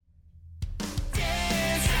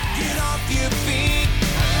off your feet.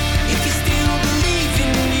 If you still believe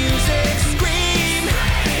in music, scream.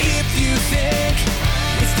 If you think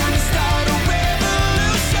it's time to start a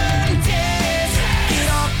revolution, dance. Get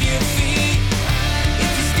off your feet.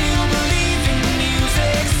 If you still believe in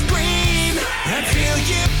music, scream until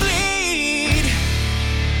you bleed.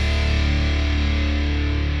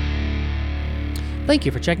 Thank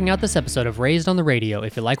you for checking out this episode of Raised on the Radio.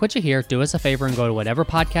 If you like what you hear, do us a favor and go to whatever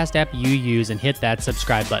podcast app you use and hit that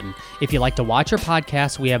subscribe button. If you like to watch our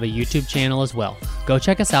podcast, we have a YouTube channel as well. Go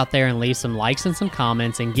check us out there and leave some likes and some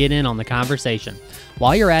comments and get in on the conversation.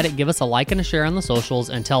 While you're at it, give us a like and a share on the socials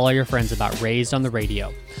and tell all your friends about Raised on the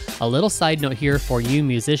Radio. A little side note here for you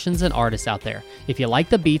musicians and artists out there. If you like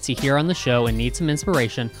the beats you hear on the show and need some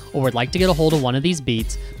inspiration or would like to get a hold of one of these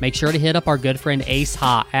beats, make sure to hit up our good friend Ace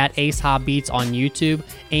Ha at Ace Ha Beats on YouTube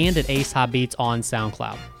and at Ace Ha Beats on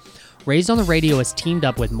SoundCloud. Raised on the Radio is teamed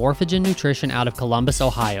up with Morphogen Nutrition out of Columbus,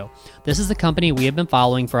 Ohio. This is a company we have been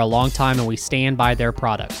following for a long time and we stand by their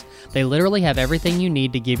products. They literally have everything you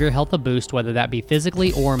need to give your health a boost, whether that be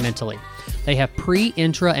physically or mentally. They have pre,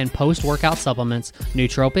 intra, and post-workout supplements,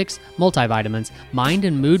 nootropics, multivitamins, mind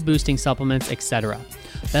and mood boosting supplements, etc.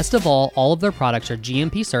 Best of all of their products are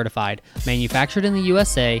GMP certified, manufactured in the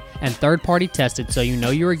USA, and third-party tested so you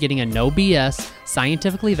know you are getting a no BS,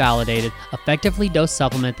 scientifically validated, effectively dosed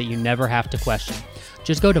supplement that you never have to question.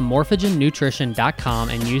 Just go to morphogennutrition.com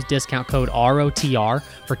and use discount code ROTR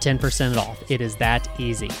for 10% off. It is that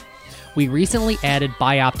easy. We recently added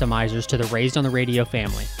Bioptimizers to the Raised on the Radio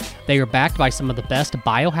family. They are backed by some of the best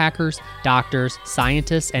biohackers, doctors,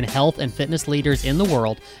 scientists, and health and fitness leaders in the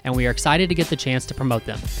world, and we are excited to get the chance to promote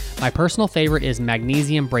them. My personal favorite is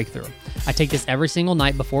Magnesium Breakthrough. I take this every single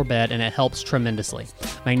night before bed, and it helps tremendously.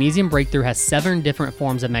 Magnesium Breakthrough has 7 different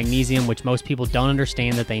forms of magnesium, which most people don't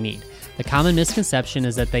understand that they need. The common misconception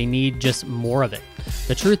is that they need just more of it.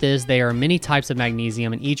 The truth is, there are many types of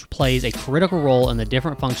magnesium, and each plays a critical role in the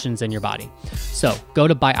different functions in your body. So, go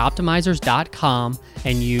to bioptimizers.com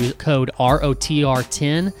and use code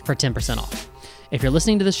ROTR10 for 10% off. If you're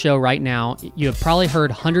listening to this show right now, you have probably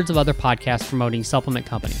heard hundreds of other podcasts promoting supplement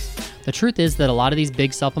companies. The truth is that a lot of these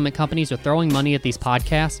big supplement companies are throwing money at these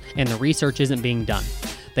podcasts, and the research isn't being done.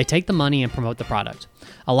 They take the money and promote the product.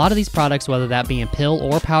 A lot of these products, whether that be in pill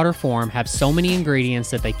or powder form, have so many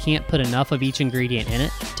ingredients that they can't put enough of each ingredient in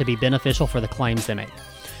it to be beneficial for the claims they make.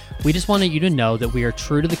 We just wanted you to know that we are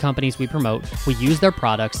true to the companies we promote, we use their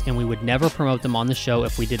products, and we would never promote them on the show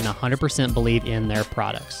if we didn't 100% believe in their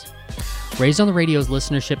products. Raised on the Radio's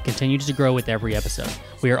listenership continues to grow with every episode.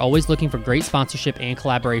 We are always looking for great sponsorship and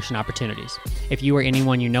collaboration opportunities. If you or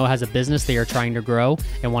anyone you know has a business they are trying to grow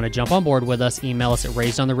and want to jump on board with us, email us at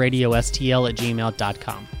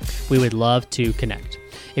raisedontheradiostl@gmail.com. We would love to connect.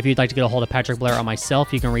 If you'd like to get a hold of Patrick Blair or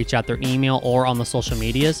myself, you can reach out through email or on the social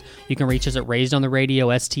medias. You can reach us at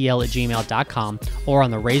raisedontheradiostl@gmail.com or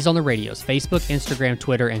on the Raised on the Radio's Facebook, Instagram,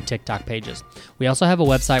 Twitter, and TikTok pages. We also have a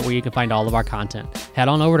website where you can find all of our content. Head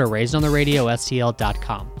on over to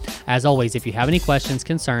raisedontheradiostl.com. As always, if you have any questions,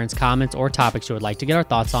 concerns, comments, or topics you would like to get our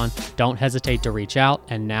thoughts on, don't hesitate to reach out.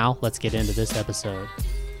 And now, let's get into this episode.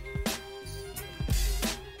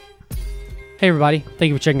 Hey everybody, thank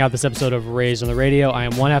you for checking out this episode of Raised on the Radio. I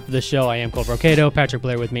am one half of the show. I am Cole Brocato, Patrick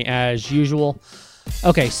Blair with me as usual.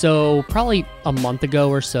 Okay, so probably a month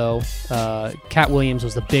ago or so, Katt Williams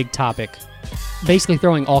was the big topic, basically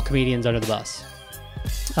throwing all comedians under the bus.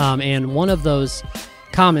 And one of those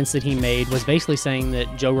comments that he made was basically saying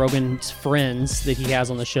that Joe Rogan's friends that he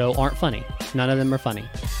has on the show aren't funny. None of them are funny.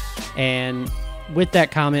 And with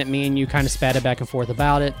that comment, me and you kind of spatted back and forth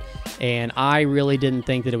about it. And I really didn't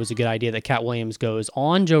think that it was a good idea that Katt Williams goes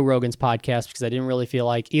on Joe Rogan's podcast because I didn't really feel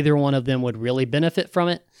like either one of them would really benefit from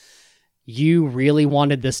it. You really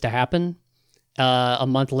wanted this to happen. A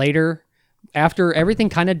month later, after everything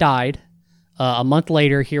kind of died, a month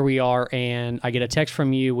later, here we are, and I get a text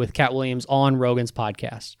from you with Katt Williams on Rogan's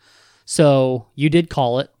podcast. So you did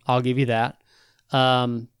call it. I'll give you that.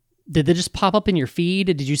 Did they just pop up in your feed?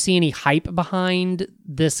 Did you see any hype behind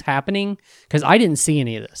this happening? Because I didn't see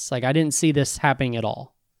any of this. Like, I didn't see this happening at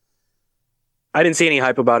all. I didn't see any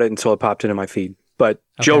hype about it until it popped into my feed. But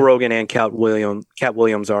okay. Joe Rogan and Katt Williams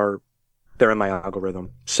they're in my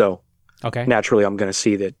algorithm. So naturally, I'm going to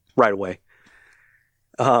see that right away.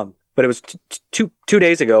 But it was two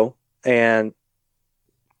days ago. And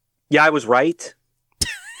yeah, I was right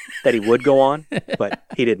that he would go on, but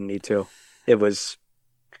he didn't need to. It was...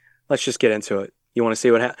 Let's just get into it. You want to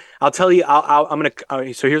see what happened? I'll tell you.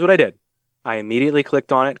 So here's what I did. I immediately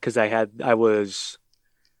clicked on it because I was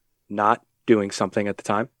not doing something at the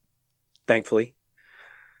time, thankfully.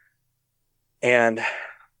 And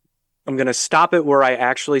I'm going to stop it where I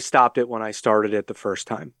actually stopped it when I started it the first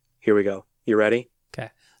time. Here we go. You ready? Okay.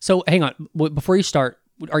 So hang on. Before you start,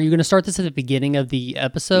 are you going to start this at the beginning of the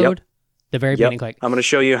episode? Yep. The very beginning? Like, I'm going to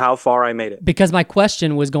show you how far I made it. Because my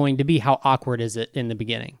question was going to be, how awkward is it in the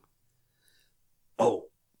beginning? Oh,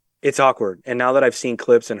 it's awkward. And now that I've seen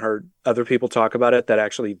clips and heard other people talk about it that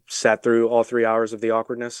actually sat through all 3 hours of the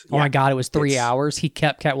awkwardness. Oh my God, it was 3 hours? He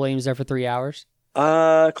kept Katt Williams there for 3 hours?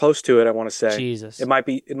 Close to it, I want to say. Jesus. It might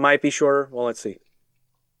be shorter. Well, let's see.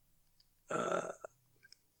 Hold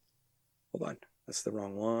on. That's the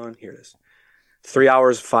wrong one. Here it is. 3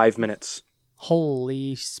 hours, 5 minutes.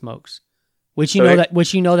 Holy smokes. Which you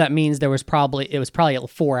know that means it was probably a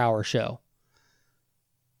 4-hour show.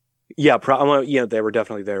 Yeah, they were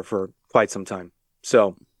definitely there for quite some time.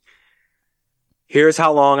 So here's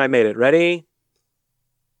how long I made it. Ready?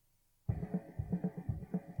 Joe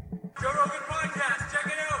Rogan Podcast, check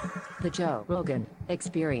it out. The Joe Rogan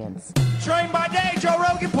Experience. Train by day, Joe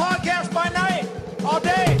Rogan Podcast by night, all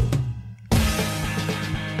day.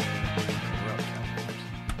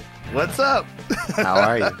 What's up? How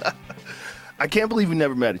are you? I can't believe we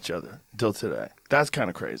never met each other until today. That's kind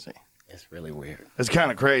of crazy. It's really weird. It's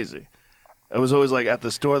kind of crazy. It was always like at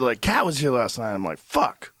the store, they're like, Katt was here last night. I'm like,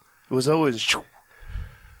 fuck. It was always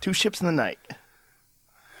two ships in the night.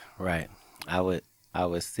 Right. I would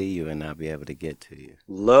see you and not be able to get to you.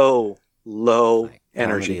 Low energy,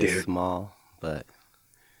 comedy is dude. Small, but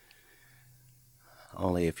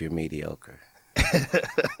only if you're mediocre.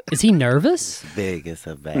 Is he nervous? It's big. It's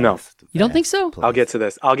a vast. No. You don't think so? place. I'll get to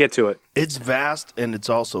this. I'll get to it. It's vast and it's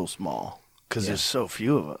also small because there's so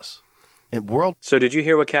few of us. So did you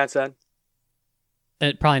hear what Katt said?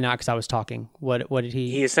 Probably not, because I was talking. What did he?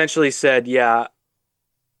 He essentially said, yeah,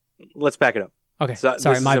 let's back it up. Okay, So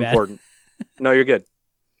sorry, this my is bad. important. No, you're good.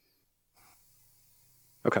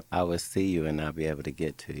 Okay. I would see you and not be able to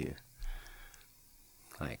get to you.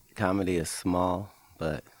 Like, comedy is small,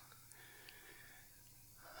 but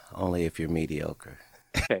only if you're mediocre.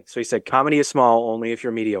 Okay, so he said comedy is small only if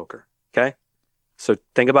you're mediocre. Okay? So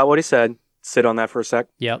think about what he said. Sit on that for a sec.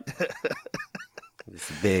 Yep.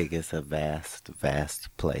 It's big. It's a vast,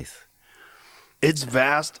 vast place. It's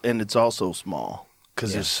vast and it's also small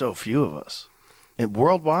because there's so few of us. And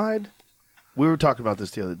worldwide, we were talking about this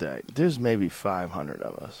the other day. There's maybe 500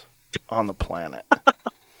 of us on the planet.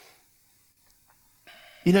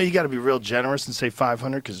 You got to be real generous and say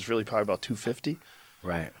 500 because it's really probably about 250.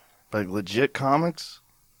 Right. Like legit comics,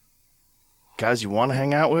 guys you want to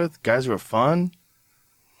hang out with, guys who are fun.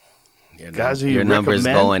 Guys who your number's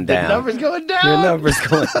going down. The number's going down. Your number's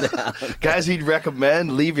going down. Guys he'd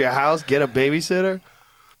recommend, leave your house, get a babysitter.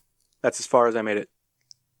 That's as far as I made it.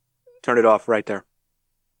 Turn it off right there.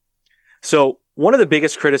 So one of the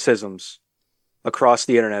biggest criticisms across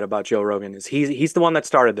the internet about Joe Rogan is he's the one that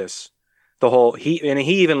started this. He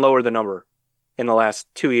even lowered the number in the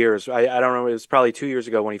last 2 years. I don't know. It was probably 2 years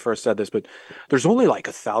ago when he first said this, but there's only like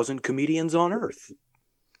 1,000 comedians on Earth,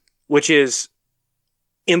 which is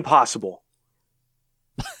impossible.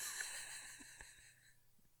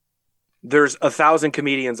 There's 1,000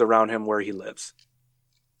 comedians around him where he lives.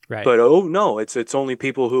 Right. But oh no, it's only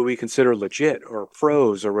people who we consider legit or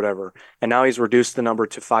pros or whatever. And now he's reduced the number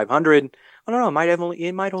to 500. I don't know.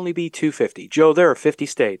 It might only be 250. Joe, there are 50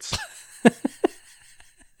 states.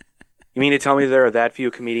 You mean to tell me there are that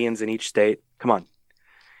few comedians in each state? Come on.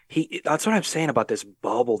 That's what I'm saying about this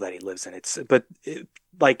bubble that he lives in.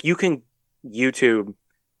 Like you can YouTube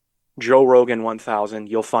Joe Rogan 1000.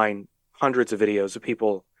 You'll find hundreds of videos of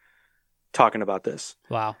people talking about this.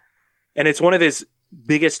 Wow. And it's one of his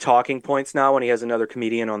biggest talking points now when he has another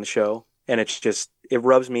comedian on the show. And it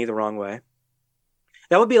rubs me the wrong way.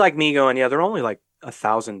 That would be like me going, yeah, there are only like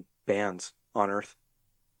 1,000 bands on Earth.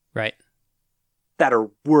 Right. That are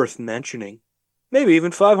worth mentioning. Maybe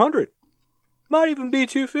even 500. Might even be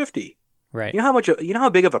 250. Right. You know how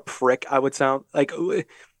big of a prick I would sound? Like,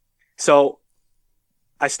 so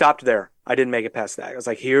I stopped there. I didn't make it past that. I was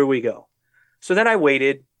like, here we go. So then I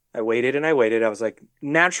waited. I was like,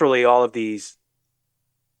 naturally, all of these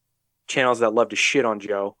channels that love to shit on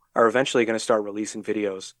Joe are eventually going to start releasing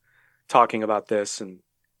videos talking about this and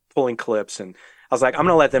pulling clips. And I was like, I'm going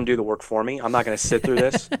to let them do the work for me. I'm not going to sit through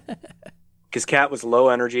this. Because Katt was low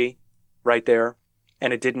energy right there.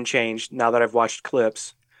 And it didn't change now that I've watched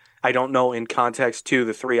clips. I don't know in context to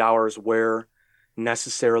the 3 hours where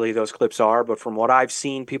necessarily those clips are. But from what I've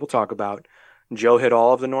seen people talk about, Joe hit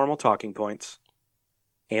all of the normal talking points.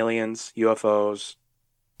 Aliens, UFOs,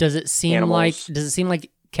 Does it seem animals.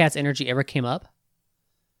 like Katt's energy ever came up?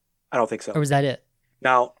 I don't think so. Or was that it?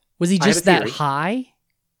 Now, Was he I have just a that theory. high?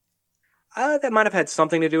 That might have had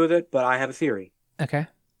something to do with it, but I have a theory. Okay.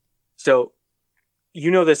 So, you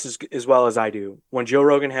know this as well as I do. When Joe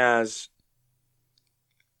Rogan has,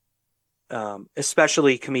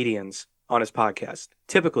 especially comedians on his podcast,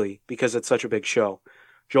 typically because it's such a big show,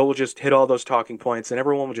 Joe will just hit all those talking points and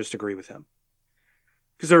everyone will just agree with him.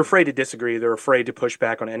 Because they're afraid to disagree. They're afraid to push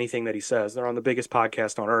back on anything that he says. They're on the biggest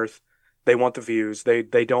podcast on earth. They want the views. They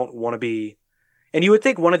don't want to be... And you would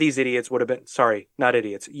think one of these idiots would have been... Sorry, not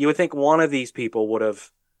idiots. You would think one of these people would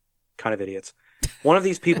have... Kind of idiots. One of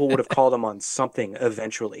these people would have called him on something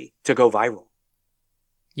eventually to go viral.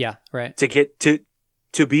 Yeah, right. To get...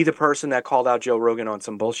 To be the person that called out Joe Rogan on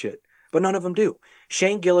some bullshit. But none of them do.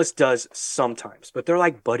 Shane Gillis does sometimes, but they're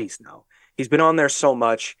like buddies now. He's been on there so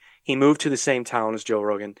much. He moved to the same town as Joe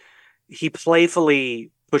Rogan. He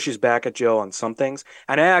playfully pushes back at Joe on some things.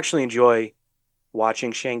 And I actually enjoy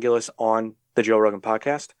watching Shane Gillis on the Joe Rogan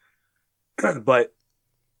podcast. But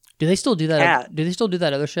do they still do that? Katt, do they still do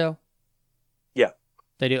that other show? Yeah.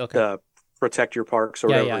 They do? Okay. The Protect Your Parks or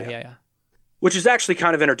whatever. Yeah. Which is actually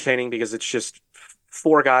kind of entertaining because it's just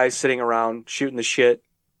 4 guys sitting around shooting the shit.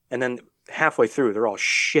 And then halfway through, they're all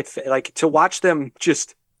shit. Like, to watch them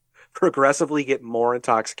just progressively get more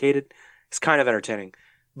intoxicated is kind of entertaining.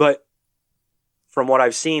 But from what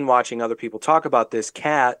I've seen watching other people talk about this,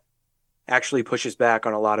 Katt actually pushes back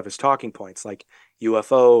on a lot of his talking points, like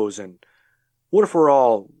UFOs and what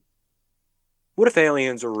if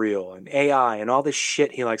aliens are real and AI and all this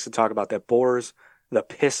shit he likes to talk about that bores the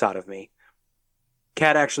piss out of me.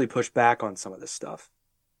 Katt actually pushed back on some of this stuff.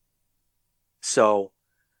 So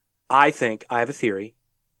I have a theory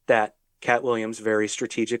that Katt Williams very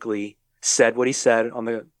strategically said what he said on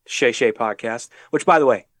the Shay Shay podcast, which, by the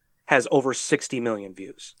way, has over 60 million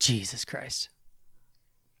views. Jesus Christ.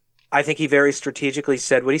 I think he very strategically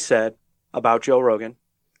said what he said about Joe Rogan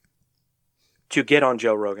to get on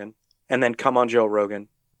Joe Rogan and then come on Joe Rogan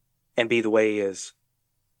and be the way he is.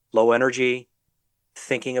 Low energy,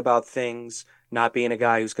 thinking about things, not being a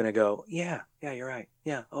guy who's going to go, yeah, you're right.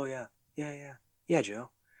 Yeah, oh yeah, yeah,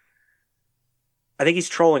 Joe. I think he's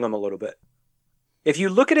trolling him a little bit. If you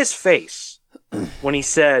look at his face when he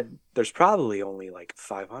said, there's probably only like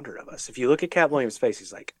 500 of us. If you look at Katt Williams' face,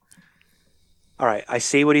 he's like, all right, I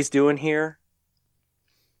see what he's doing here,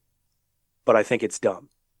 but I think it's dumb.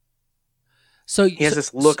 So he has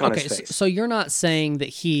this look on his face. So you're not saying that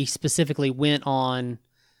he specifically went on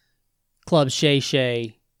Club Shay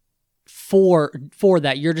Shay for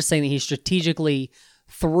that. You're just saying that he strategically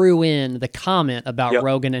threw in the comment about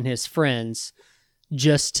Rogan and his friends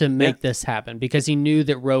just to make this happen because he knew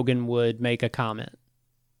that Rogan would make a comment.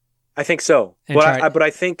 I think so. But I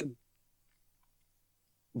think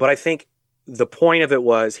the point of it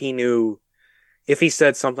was he knew if he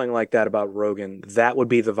said something like that about Rogan, that would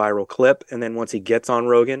be the viral clip. And then once he gets on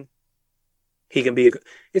Rogan, he can be,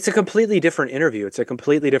 it's a completely different interview. It's a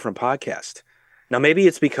completely different podcast. Now, maybe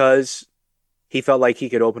it's because he felt like he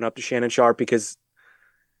could open up to Shannon Sharpe, because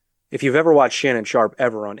if you've ever watched Shannon Sharpe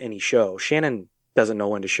ever on any show, Shannon doesn't know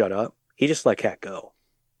when to shut up. He just let Katt go.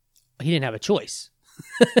 He didn't have a choice.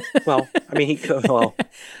 Well, I mean, he could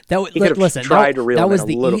have listen, tried to reel him in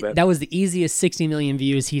a little bit. That was the easiest 60 million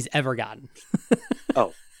views he's ever gotten.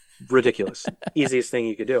 Oh, ridiculous. Easiest thing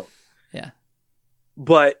you could do. Yeah.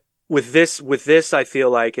 But with this, I feel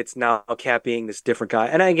like it's now Katt being this different guy.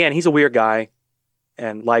 And again, he's a weird guy.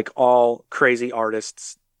 And like all crazy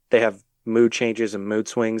artists, they have mood changes and mood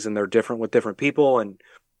swings, and they're different with different people. And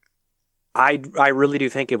I really do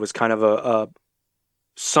think it was kind of a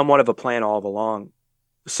somewhat of a plan all along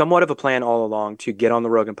to get on the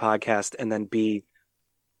Rogan podcast and then be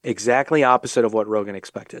exactly opposite of what Rogan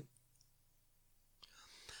expected.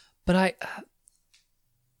 But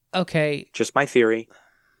okay. Just my theory.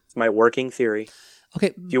 It's my working theory. Okay.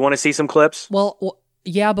 Do you want to see some clips? Well,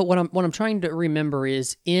 yeah, but what I'm trying to remember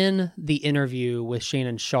is in the interview with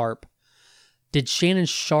Shannon Sharpe, did Shannon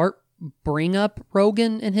Sharpe bring up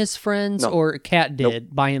Rogan and his friends, or Katt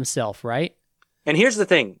did by himself, right? And here's the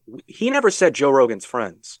thing. He never said Joe Rogan's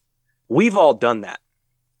friends. We've all done that.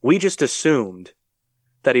 We just assumed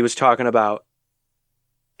that he was talking about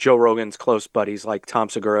Joe Rogan's close buddies like Tom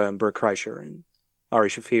Segura and Bert Kreischer and Ari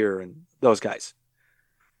Shaffir and those guys.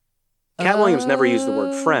 Katt Williams never used the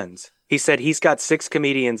word friends. He said he's got 6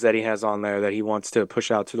 comedians that he has on there that he wants to push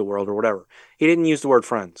out to the world or whatever. He didn't use the word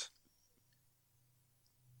friends.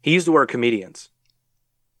 He used the word comedians.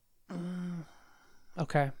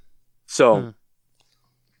 Okay. So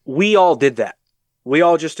we all did that. We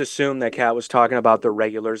all just assumed that Katt was talking about the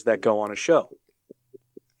regulars that go on a show.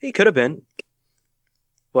 He could have been.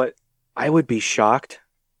 But I would be shocked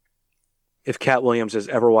if Katt Williams has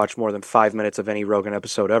ever watched more than 5 minutes of any Rogan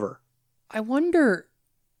episode ever. I wonder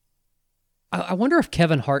I wonder if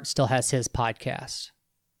Kevin Hart still has his podcast.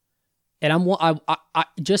 And I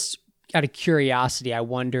just out of curiosity, I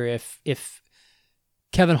wonder if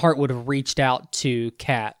Kevin Hart would have reached out to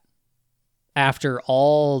Katt after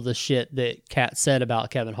all the shit that Katt said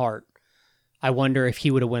about Kevin Hart. I wonder if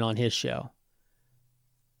he would have went on his show.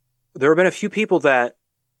 There have been a few people that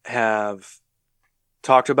have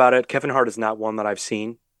talked about it. Kevin Hart is not one that I've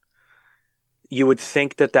seen. You would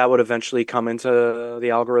think that that would eventually come into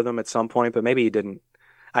the algorithm at some point, but maybe he didn't.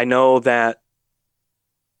 I know that,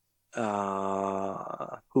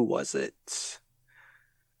 who was it?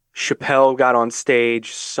 Chappelle got on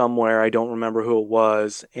stage somewhere. I don't remember who it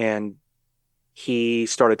was. And he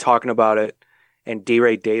started talking about it. And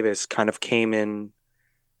D-Ray Davis kind of came in.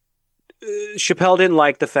 Chappelle didn't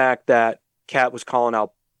like the fact that Katt was calling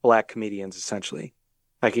out black comedians, essentially.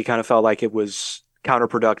 Like, he kind of felt like it was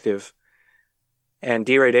counterproductive. And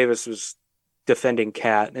D-Ray Davis was defending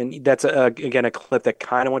Katt. And that's, again, a clip that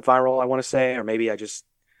kind of went viral, I want to say. Or maybe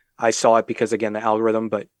I saw it because, again, the algorithm,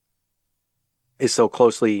 but is so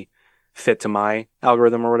closely fit to my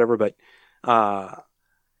algorithm or whatever. But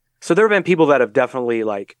so there have been people that have definitely,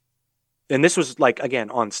 like, and this was, like,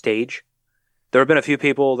 again, on stage. There have been a few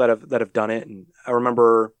people that have done it. And I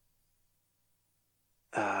remember,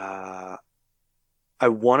 I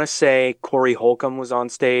want to say Corey Holcomb was on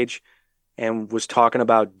stage and was talking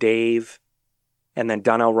about Dave, and then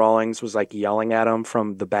Donnell Rawlings was like yelling at him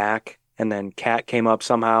from the back, and then Katt came up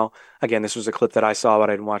somehow. Again, this was a clip that I saw, but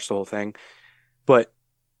I didn't watch the whole thing. But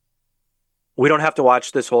we don't have to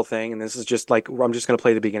watch this whole thing, and this is just like, I'm just going to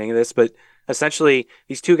play the beginning of this. But essentially,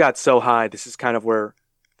 these two got so high, this is kind of where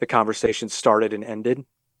the conversation started and ended.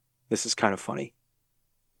 This is kind of funny.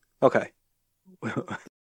 Okay.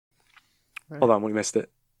 Hold on, we missed it.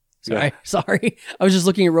 Sorry. I was just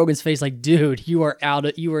looking at Rogan's face like, dude, you are not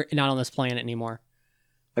on this planet anymore.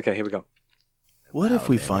 Okay, here we go. What if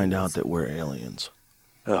we find out that we're aliens?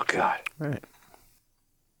 Oh, God. Right.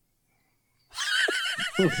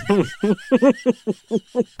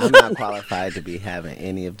 I'm not qualified to be having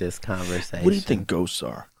any of this conversation. What do you think ghosts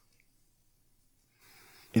are?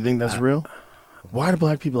 You think that's real? Why do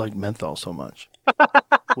black people like menthol so much?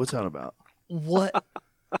 What's that about? What?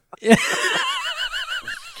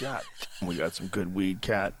 God, we got some good weed,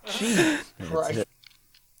 Katt. Jesus Christ.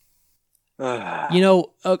 You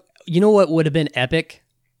know what would have been epic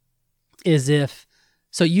is if,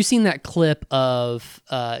 so you seen that clip of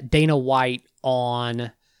Dana White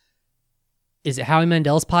on, is it Howie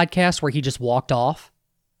Mandel's podcast where he just walked off?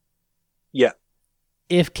 Yeah.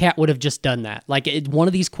 If Katt would have just done that, like one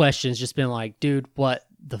of these questions just been like, dude, what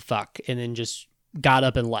the fuck? And then just got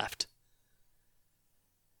up and left.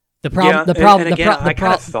 The problem, I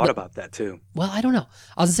kind of thought about that too. Well, I don't know.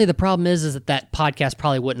 I was gonna say the problem is that podcast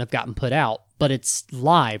probably wouldn't have gotten put out, but it's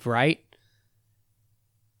live, right?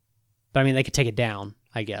 But I mean, they could take it down,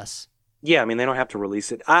 I guess. Yeah, I mean, they don't have to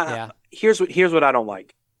release it. Here's what I don't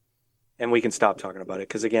like, and we can stop talking about it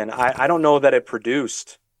because, again, I don't know that it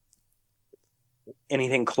produced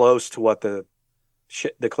anything close to what the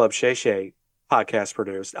Club Shay Shay podcast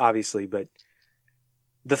produced, obviously. But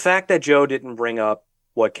the fact that Joe didn't bring up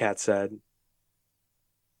what Katt said.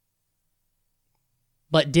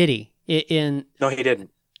 But did he? No, he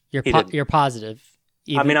didn't. You're positive.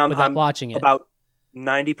 I mean, I'm watching it. About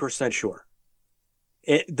 90% sure.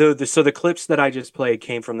 So the clips that I just played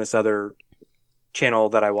came from this other channel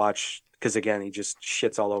that I watch because, again, he just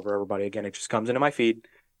shits all over everybody. Again, it just comes into my feed,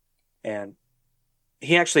 and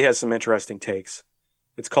he actually has some interesting takes.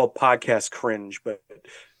 It's called Podcast Cringe, but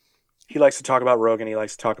he likes to talk about Rogan. He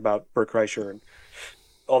likes to talk about Bert Kreischer and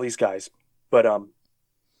all these guys. But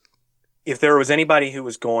if there was anybody who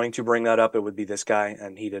was going to bring that up, it would be this guy,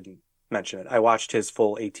 and he didn't mention it. I watched his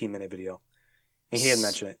full 18-minute video, and he didn't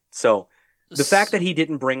mention it. So the fact that he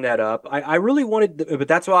didn't bring that up, I really wanted, but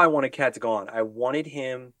that's why I wanted Katt to go on. I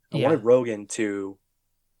wanted Rogan to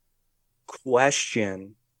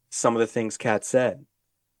question some of the things Katt said.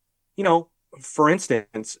 You know, for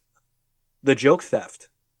instance, the joke theft.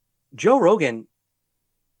 Joe Rogan,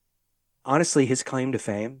 honestly, his claim to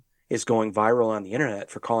fame is going viral on the internet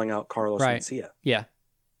for calling out Carlos Mencia. Yeah.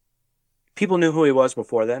 People knew who he was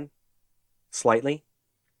before then, slightly,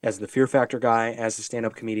 as the Fear Factor guy, as the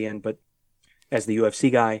stand-up comedian, but as the UFC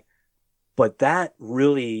guy. But that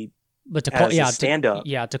really, to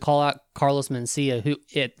call out Carlos Mencia, who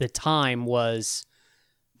at the time was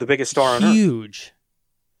the biggest star on earth. Huge.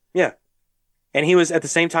 Yeah. And he was at the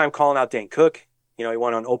same time calling out Dane Cook. You know, he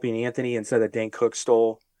went on Opie and Anthony and said that Dane Cook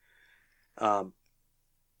stole.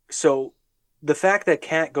 So the fact that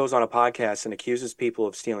Katt goes on a podcast and accuses people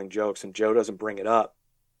of stealing jokes and Joe doesn't bring it up,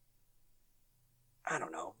 I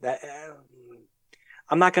don't know.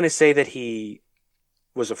 I'm not going to say that he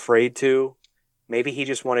was afraid to. Maybe he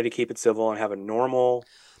just wanted to keep it civil and have a normal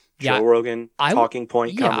Joe Rogan talking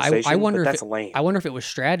point conversation. I wonder that's lame. I wonder if it was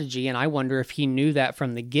strategy, and I wonder if he knew that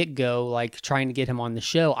from the get-go, like trying to get him on the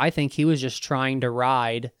show. I think he was just trying to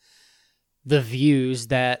ride the views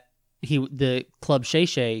that the Club Shay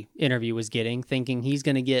Shay interview was getting, thinking he's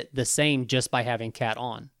going to get the same just by having Katt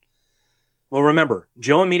on. Well, remember,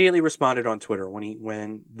 Joe immediately responded on Twitter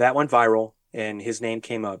when that went viral and his name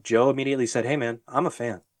came up. Joe immediately said, "Hey man, I'm a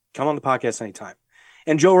fan. Come on the podcast anytime."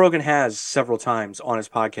 And Joe Rogan has several times on his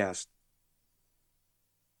podcast,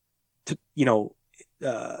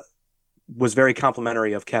 was very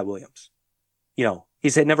complimentary of Katt Williams.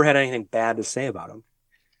 He's never had anything bad to say about him.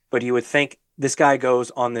 But you would think this guy goes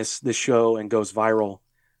on this show and goes viral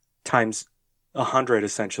times 100,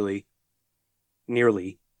 essentially,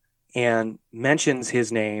 nearly, and mentions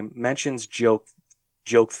his name, mentions joke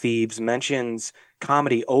thieves, mentions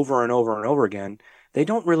comedy over and over and over again. They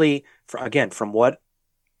don't really, from what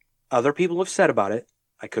other people have said about it,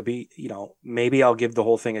 I could be, maybe I'll give the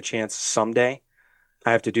whole thing a chance someday.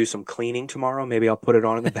 I have to do some cleaning tomorrow. Maybe I'll put it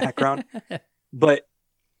on in the background. But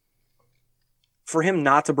for him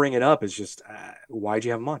not to bring it up is just, why'd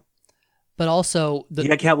you have him on? But also... you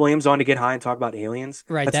had Katt Williams on to get high and talk about aliens?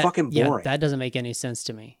 Right. That's fucking boring. Yeah, that doesn't make any sense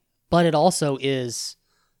to me. But it also is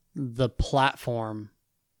the platform.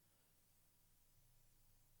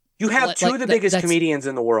 You have two of the biggest comedians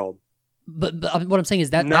in the world. But what I'm saying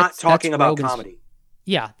is that that's talking about Rogan's, comedy.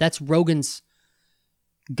 Yeah, that's Rogan's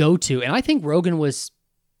go-to. And I think Rogan was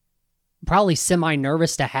probably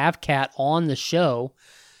semi-nervous to have Katt on the show,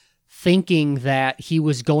 thinking that he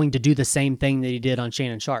was going to do the same thing that he did on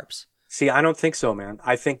Shannon Sharp's. See, I don't think so, man.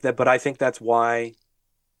 I think that's why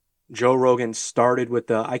Joe Rogan started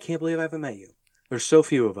with I can't believe I haven't met you. There's so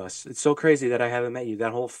few of us. It's so crazy that I haven't met you.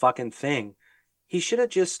 That whole fucking thing. He should have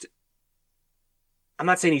just... I'm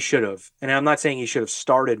not saying he should have, and I'm not saying he should have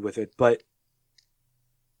started with it, but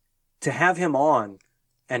to have him on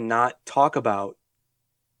and not talk about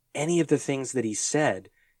any of the things that he said,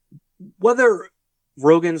 whether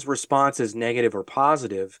Rogan's response is negative or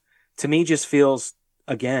positive, to me just feels,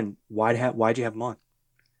 again, why'd you have him on?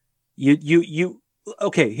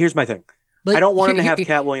 Okay, here's my thing. But I don't want him to have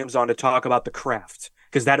Katt Williams on to talk about the craft,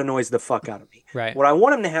 because that annoys the fuck out of me. Right. What I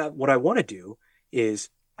want to do is,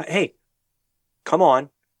 hey, come on,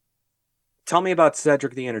 tell me about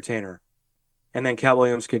Cedric the Entertainer. And then Katt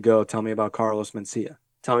Williams could go, tell me about Carlos Mencia.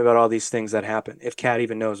 Tell me about all these things that happen, if Katt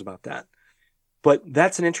even knows about that. But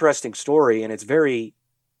that's an interesting story, and it's very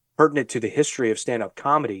pertinent to the history of stand-up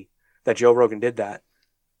comedy that Joe Rogan did that.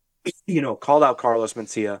 Called out Carlos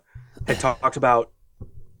Mencia, had talked about,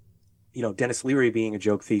 Dennis Leary being a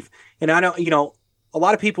joke thief. And I know, a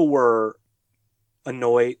lot of people were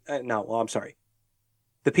annoyed. I'm sorry.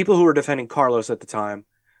 The people who were defending Carlos at the time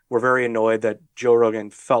were very annoyed that Joe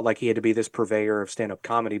Rogan felt like he had to be this purveyor of stand-up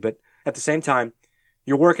comedy. But at the same time,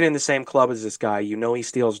 you're working in the same club as this guy. He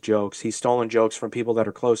steals jokes. He's stolen jokes from people that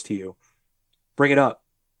are close to you. Bring it up.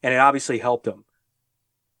 And it obviously helped him.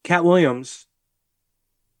 Katt Williams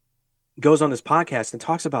goes on this podcast and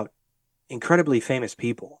talks about incredibly famous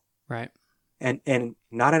people. Right. And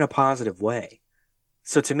not in a positive way.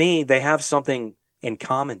 So to me, they have something in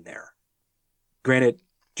common there. Granted,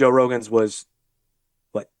 Joe Rogan's was,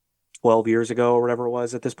 12 years ago or whatever it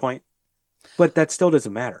was at this point? But that still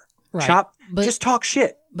doesn't matter. Right. Just talk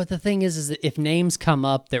shit. But the thing is that if names come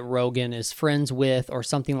up that Rogan is friends with or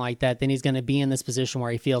something like that, then he's going to be in this position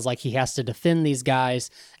where he feels like he has to defend these guys.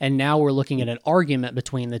 And now we're looking at an argument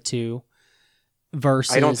between the two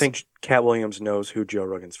versus... I don't think Katt Williams knows who Joe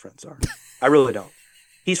Rogan's friends are. I really don't.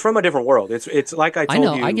 He's from a different world. It's like I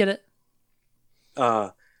told you. I get it.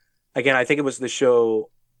 Again, I think it was the show,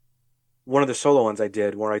 one of the solo ones I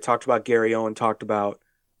did, where I talked about Gary Owen, talked about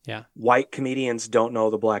white comedians don't know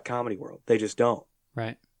the black comedy world. They just don't.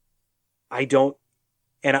 Right. I don't,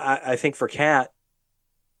 and I think for Katt,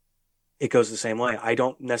 it goes the same way. I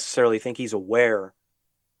don't necessarily think he's aware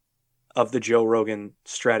of the Joe Rogan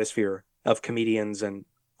stratosphere of comedians and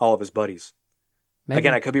all of his buddies. Maybe.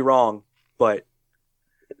 Again, I could be wrong, but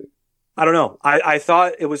I don't know. I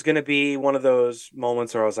thought it was going to be one of those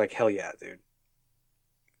moments where I was like, hell yeah, dude.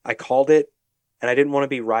 I called it, and I didn't want to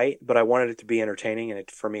be right, but I wanted it to be entertaining, and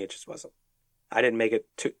for me, it just wasn't. I didn't make it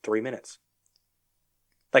 3 minutes.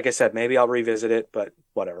 Like I said, maybe I'll revisit it, but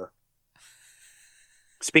whatever.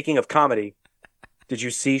 Speaking of comedy, did you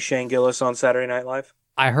see Shane Gillis on Saturday Night Live?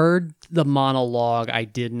 I heard the monologue. I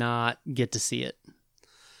did not get to see it.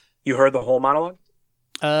 You heard the whole monologue?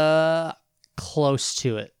 Close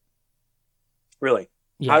to it. Really?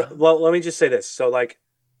 Yeah. Well, let me just say this. So, like,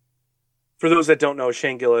 for those that don't know,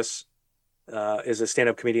 Shane Gillis is a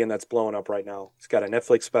stand-up comedian that's blowing up right now. He's got a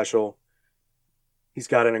Netflix special. He's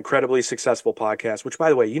got an incredibly successful podcast, which, by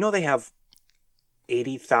the way, you know they have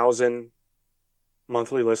 80,000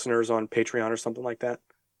 monthly listeners on Patreon or something like that?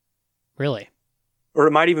 Really? Or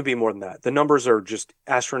it might even be more than that. The numbers are just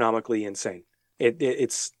astronomically insane.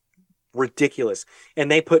 It's ridiculous. And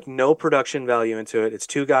they put no production value into it. It's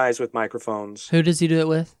two guys with microphones. Who does he do it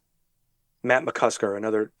with? Matt McCusker,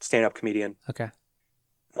 another stand-up comedian. Okay.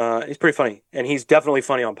 He's pretty funny. And he's definitely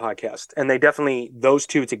funny on podcast. And they definitely, those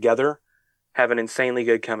two together, have an insanely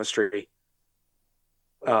good chemistry.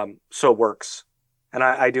 So it works. And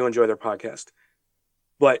I do enjoy their podcast.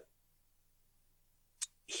 But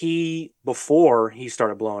before he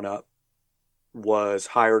started blowing up, was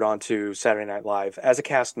hired onto Saturday Night Live as a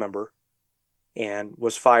cast member and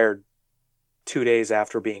was fired 2 days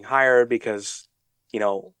after being hired because, you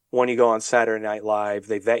know, when you go on Saturday Night Live,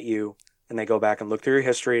 they vet you and they go back and look through your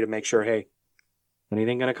history to make sure, hey,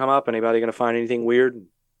 anything going to come up? Anybody going to find anything weird?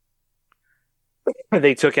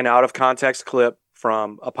 They took an out of context clip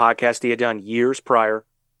from a podcast he had done years prior.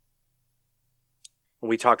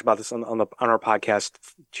 We talked about this on our podcast,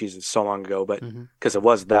 Jesus, so long ago, but because it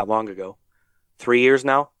was that long ago. 3 years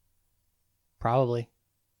now? Probably.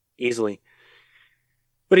 Easily.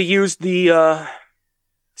 But he used the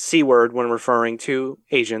C word when referring to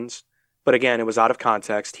Asians. But again, it was out of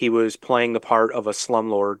context. He was playing the part of a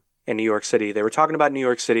slumlord in New York City. They were talking about New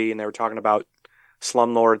York City, and they were talking about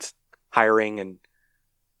slumlords hiring and,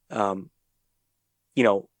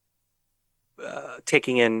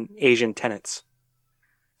 taking in Asian tenants.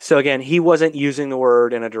 So again, he wasn't using the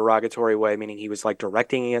word in a derogatory way, meaning he was like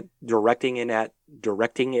directing it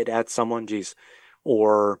at someone,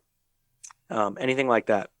 or anything like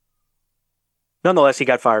that. Nonetheless, he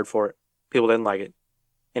got fired for it. People didn't like it,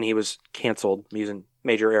 and he was canceled. I'm using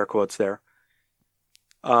major air quotes there.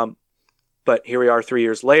 But here we are 3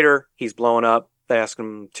 years later. He's blowing up. They asked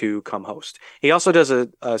him to come host. He also does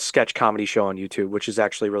a sketch comedy show on YouTube, which is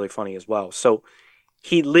actually really funny as well. So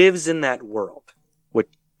he lives in that world.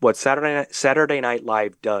 What Saturday Night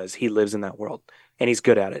Live does, he lives in that world, and he's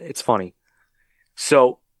good at it. It's funny.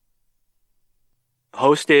 So,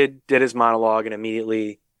 hosted, did his monologue, and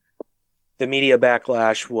immediately the media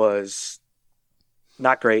backlash was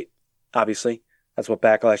not great, obviously. That's what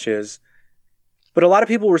backlash is. But a lot of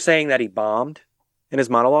people were saying that he bombed in his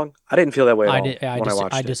monologue. I didn't feel that way at all when I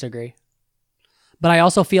watched it. I disagree. But I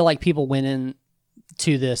also feel like people went in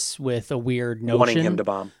to this with a weird notion. Wanting him to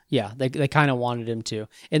bomb. Yeah, they kind of wanted him to.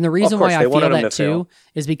 And the reason why I feel that too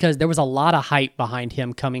is because there was a lot of hype behind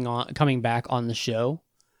him coming back on the show,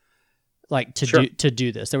 like to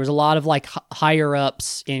do this. There was a lot of like higher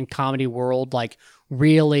ups in comedy world like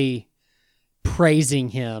really praising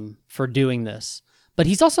him for doing this. But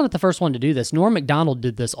he's also not the first one to do this. Norm Macdonald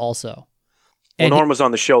did this also. Well, Norm was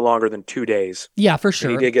on the show longer than 2 days. Yeah, for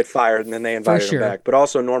sure. And he did get fired, and then they invited him back. But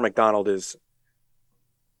also, Norm Macdonald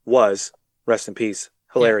was, rest in peace,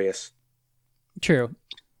 hilarious. Yeah. True.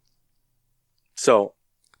 So.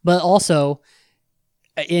 But also,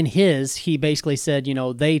 in he basically said,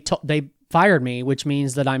 they fired me, which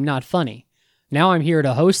means that I'm not funny. Now I'm here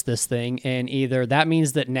to host this thing, and either that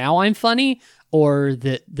means that now I'm funny or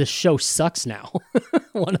that the show sucks now.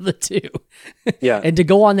 One of the two. Yeah. And to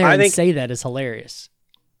go on there and say that is hilarious.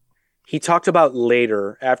 He talked about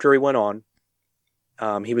later, after he went on,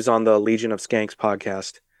 he was on the Legion of Skanks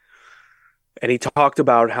podcast, and he talked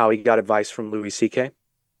about how he got advice from Louis C.K.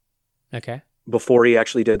 Okay. Before he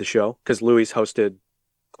actually did the show, because Louis hosted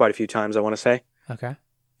quite a few times, I want to say. Okay.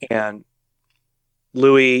 And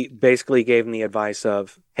Louis basically gave him the advice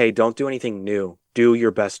of, hey, don't do anything new. Do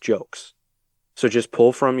your best jokes. So just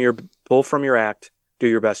pull from your act, do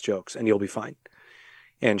your best jokes, and you'll be fine.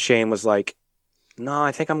 And Shane was like, no,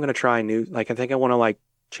 I think I'm going to try new. Like, I think I want to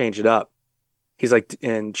change it up. He's like,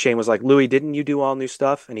 and Shane was like, Louis, didn't you do all new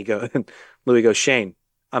stuff? And Louis goes, Shane,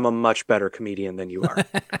 I'm a much better comedian than you are.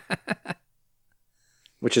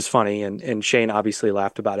 Which is funny. And Shane obviously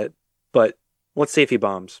laughed about it, but let's see if he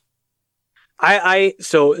bombs.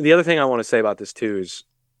 So the other thing I want to say about this too is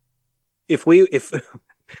if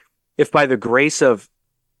by the grace of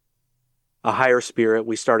a higher spirit,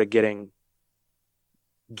 we started getting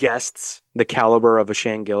guests the caliber of a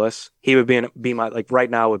Shane Gillis, he would be my, right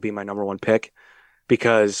now would be my number one pick,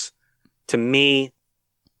 because to me,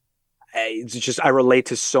 it's just, I relate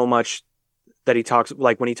to so much that he talks,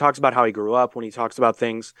 when he talks about how he grew up, when he talks about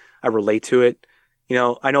things, I relate to it.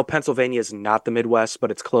 I know Pennsylvania is not the Midwest, but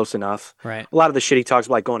it's close enough. Right. A lot of the shit he talks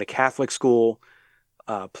about, going to Catholic school,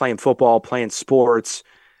 playing football, playing sports,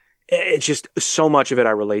 it's just so much of it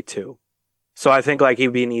I relate to. So I think like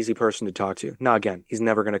he'd be an easy person to talk to. Now again, he's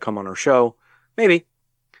never going to come on our show. Maybe.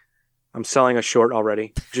 I'm selling a short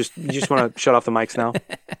already. You just want to shut off the mics now?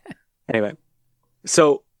 Anyway.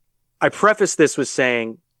 So I preface this with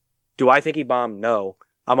saying, do I think he bombed? No.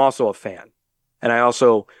 I'm also a fan.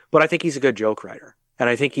 But I think he's a good joke writer. And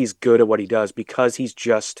I think he's good at what he does because he's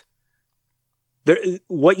just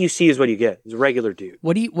what you see is what you get. He's a regular dude.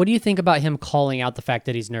 What do you think about him calling out the fact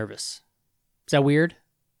that he's nervous? Is that weird?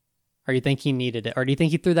 Or you think he needed it? Or do you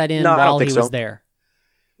think he threw that in while he was there?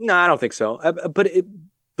 No, I don't think so. But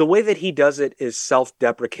the way that he does it is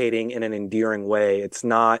self-deprecating in an endearing way. It's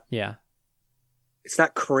not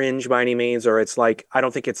cringe by any means, or it's like, I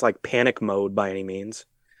don't think it's like panic mode by any means.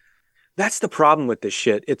 That's the problem with this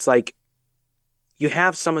shit. It's like, you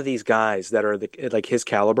have some of these guys that are like his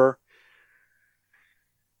caliber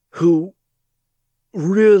who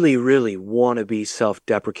really, really want to be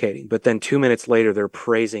self-deprecating, but then 2 minutes later, they're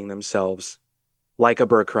praising themselves like a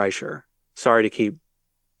Bert Kreischer. Sorry to keep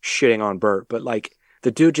shitting on Bert, but like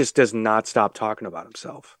the dude just does not stop talking about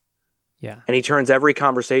himself. Yeah. And he turns every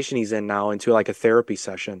conversation he's in now into like a therapy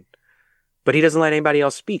session, but he doesn't let anybody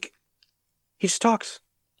else speak. He just talks.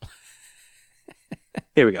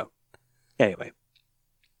 Here we go. Anyway.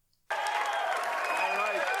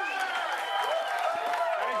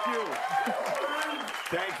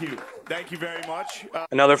 Thank you very much.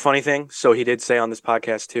 Another funny thing. So he did say on this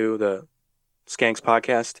podcast too, the Skanks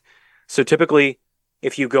podcast. So typically,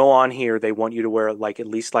 if you go on here, they want you to wear like at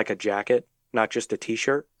least like a jacket, not just a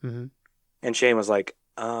t-shirt. Mm-hmm. And Shane was like,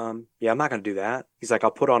 yeah, I'm not going to do that. He's like,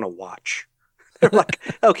 I'll put on a watch. They're like,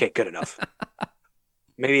 okay, good enough.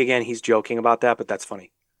 Maybe again, he's joking about that, but that's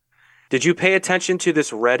funny. Did you pay attention to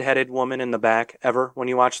this redheaded woman in the back ever when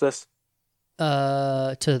you watched this?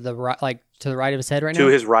 To the right, like to the right of his head right now? To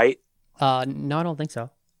his right? No, I don't think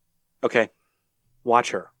so. Okay.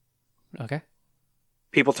 Watch her. Okay.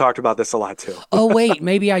 People talked about this a lot too. Oh, wait.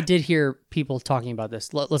 Maybe I did hear people talking about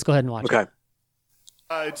this. Let's go ahead and watch it. Okay.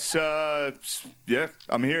 Yeah,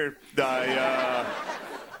 I'm here.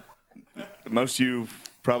 Most of you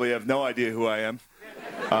probably have no idea who I am.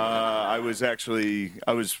 I was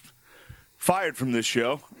fired from this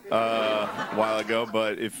show a while ago,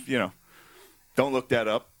 but if, don't look that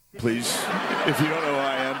up, please. If you don't know who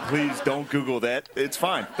I am, please don't Google that. It's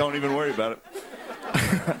fine. Don't even worry about it.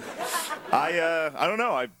 I don't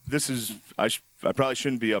know. I probably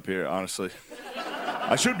shouldn't be up here, honestly.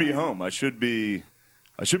 I should be home. I should be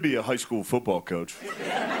a high school football coach.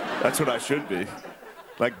 That's what I should be.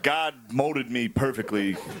 Like, God molded me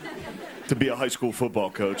perfectly to be a high school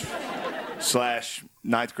football coach /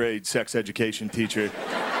 ninth grade sex education teacher.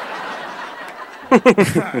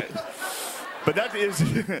 But that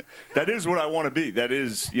is what I want to be. That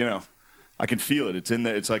is, I can feel it.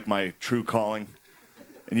 It's like my true calling.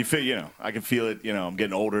 And you feel, I can feel it, I'm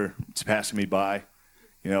getting older. It's passing me by.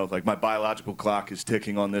 Like my biological clock is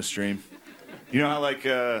ticking on this stream. You know how like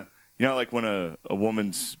when a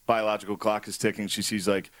woman's biological clock is ticking, she sees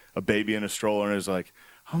like a baby in a stroller and is like,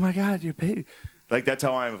 oh my God, your baby. Like that's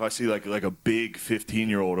how I am if I see like a big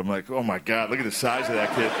 15-year-old. I'm like, oh my God, look at the size of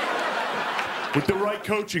that kid. With the right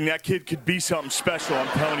coaching, that kid could be something special, I'm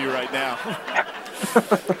telling you right now.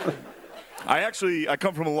 I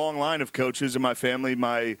come from a long line of coaches in my family.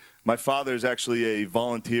 My father is actually a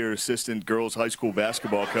volunteer assistant girls high school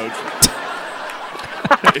basketball coach.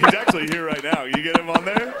 He's actually here right now. You get him on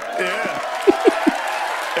there? Yeah.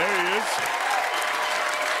 There he is.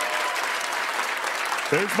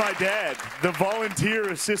 There's my dad, the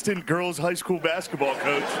volunteer assistant girls high school basketball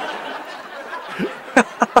coach.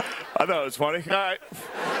 I thought it was funny. All right.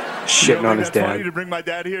 Shitting on his dad. Funny to bring my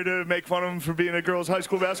dad here to make fun of him for being a girls' high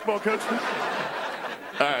school basketball coach? All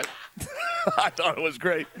right. I thought it was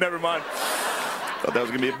great. Never mind. Thought that was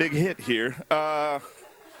going to be a big hit here. No,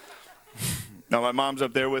 my mom's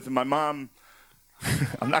up there with him. My mom,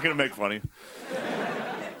 I'm not going to make fun of you.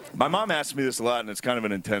 My mom asked me this a lot, and it's kind of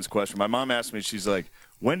an intense question. My mom asked me, she's like,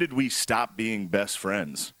 when did we stop being best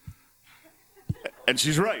friends? And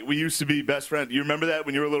she's right. We used to be best friends. You remember that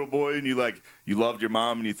when you were a little boy and you loved your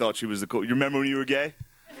mom and you thought she was the cool? You remember when you were gay?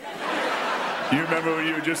 You remember when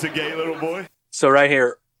you were just a gay little boy? So right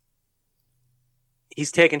here,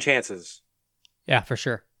 he's taking chances. Yeah, for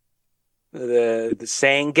sure. The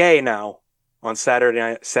saying gay now on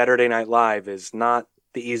Saturday Night Live is not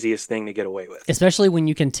the easiest thing to get away with. Especially when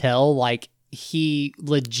you can tell, like, he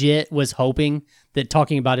legit was hoping that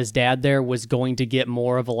talking about his dad there was going to get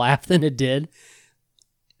more of a laugh than it did.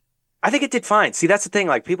 I think it did fine. See, that's the thing.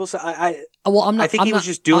 Like people say, well, I'm not. I think he was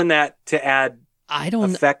just doing that to add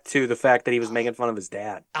effect to the fact that he was making fun of his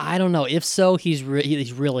dad. I don't know. If so, he's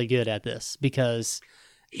really good at this because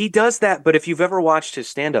he does that. But if you've ever watched his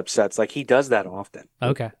stand-up sets, like he does that often.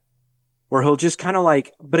 Okay. Where he'll just kind of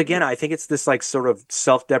like, but again, I think it's this like sort of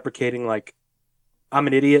self-deprecating, like I'm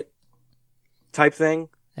an idiot type thing.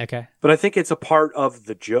 Okay. But I think it's a part of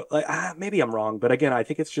the joke. Like, maybe I'm wrong, but again, I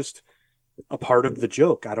think it's just a part of the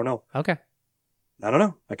joke. I don't know. Okay. I don't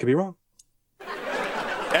know. I could be wrong.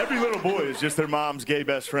 Every little boy is just their mom's gay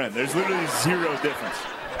best friend. There's literally zero difference.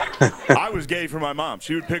 I was gay for my mom.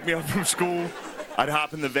 She would pick me up from school. I'd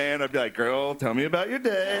hop in the van. I'd be like, girl, tell me about your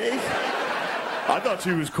day. I thought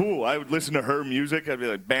she was cool. I would listen to her music. I'd be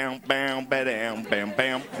like, bam, bam, ba-dam, bam,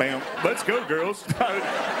 bam, bam. Let's go, girls.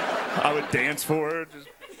 I would dance for her.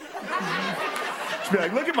 She'd be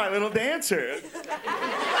like, look at my little dancer.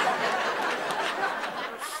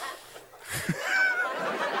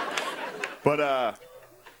 But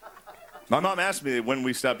my mom asked me when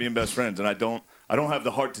we stopped being best friends, and I don't have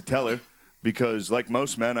the heart to tell her because, like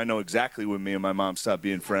most men, I know exactly when me and my mom stopped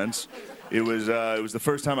being friends. It was the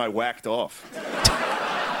first time I whacked off.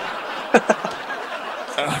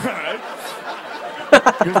 All right?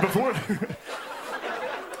 Because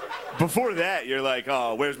before that, you're like,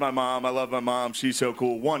 oh, where's my mom? I love my mom. She's so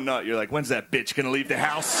cool. One nut, you're like, when's that bitch gonna leave the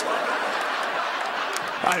house?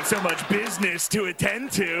 I have so much business to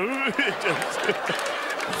attend to.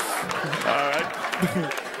 All right.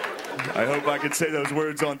 I hope I can say those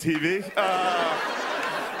words on TV.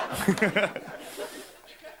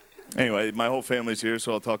 Anyway, my whole family's here,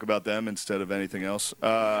 so I'll talk about them instead of anything else.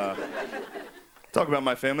 Talk about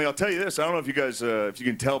my family. I'll tell you this. I don't know if you guys, if you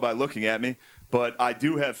can tell by looking at me, but I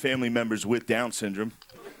do have family members with Down syndrome.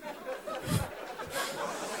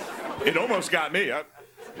 It almost got me.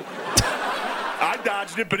 I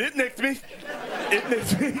dodged it, but it nicked me.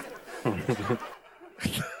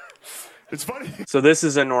 It's funny. So this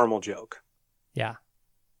is a normal joke. Yeah.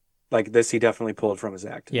 Like this, he definitely pulled from his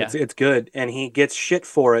act. Yeah. It's good, and he gets shit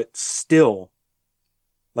for it still.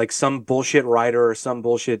 Like some bullshit writer or some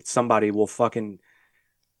bullshit somebody will fucking,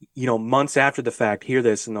 months after the fact, hear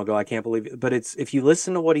this and they'll go, I can't believe it. But it's, if you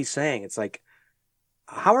listen to what he's saying, it's like,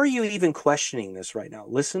 how are you even questioning this right now?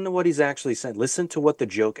 Listen to what he's actually saying. Listen to what the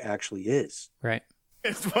joke actually is. Right.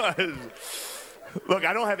 Look,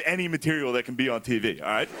 I don't have any material that can be on TV, all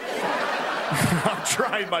right? I'm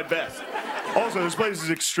trying my best. Also, this place is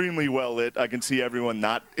extremely well lit. I can see everyone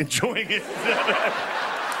not enjoying it.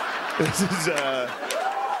 This is,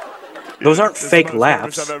 Those aren't fake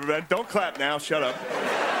laughs. I've ever been. Don't clap now. Shut up.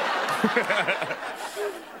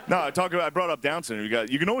 No, I brought up Down syndrome.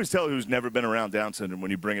 You can always tell who's never been around Down syndrome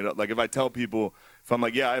when you bring it up. Like if I tell people, if I'm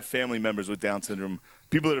like, yeah, I have family members with Down syndrome,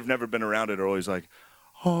 people that have never been around it are always like,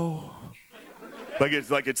 oh. Like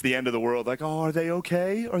it's the end of the world. Like, oh, are they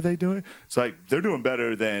okay? Are they doing? It's like they're doing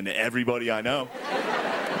better than everybody I know.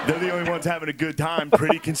 They're the only ones having a good time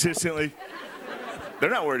pretty consistently.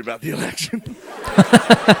 They're not worried about the election.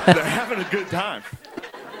 They're having a good time.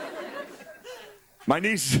 My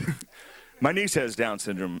niece has Down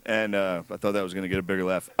syndrome, and I thought that was going to get a bigger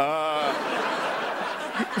laugh. I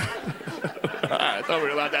thought we were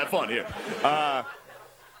allowed to have fun here.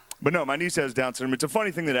 But no, my niece has Down syndrome. It's a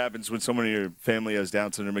funny thing that happens when someone in your family has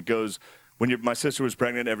Down syndrome. It goes, my sister was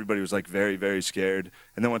pregnant, everybody was like very, very scared.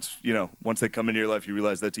 And then once they come into your life, you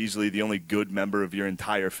realize that's easily the only good member of your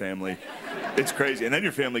entire family. It's crazy. And then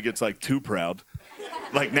your family gets like too proud.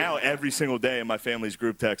 Like now, every single day in my family's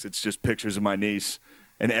group text, it's just pictures of my niece.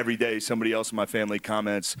 And every day, somebody else in my family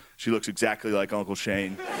comments, she looks exactly like Uncle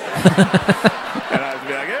Shane. And I would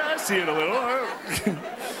be like, yeah, I see it a little.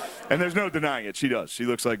 And there's no denying it. She does. She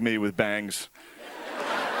looks like me with bangs.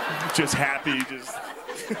 Just happy.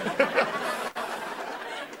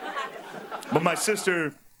 But my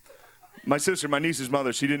niece's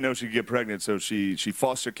mother, she didn't know she could get pregnant, so she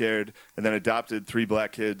foster cared and then adopted 3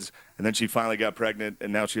 black kids. And then she finally got pregnant,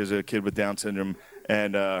 and now she has a kid with Down syndrome.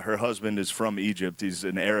 And her husband is from Egypt. He's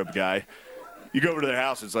an Arab guy. You go over to their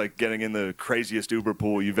house, it's like getting in the craziest Uber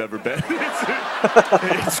pool you've ever been.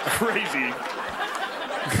 It's crazy.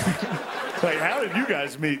 Like, how did you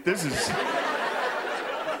guys meet? This is...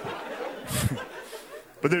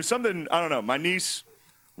 But there's something, I don't know, my niece,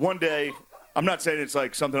 one day, I'm not saying it's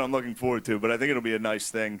like something I'm looking forward to, but I think it'll be a nice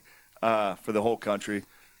thing for the whole country.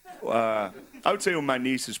 I would say when my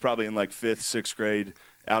niece is probably in like 5th, 6th grade,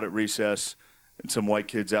 out at recess, and some white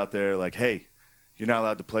kids out there like, hey, you're not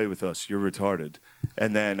allowed to play with us, you're retarded.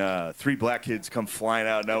 And then 3 black kids come flying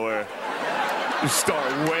out of nowhere, just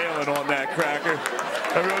start wailing on that cracker.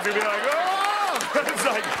 Everyone's gonna be like, oh!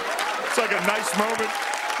 It's like a nice moment.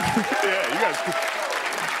 Yeah, you guys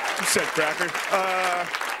said cracker.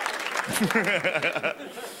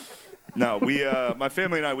 No, my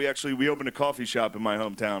family and I, we opened a coffee shop in my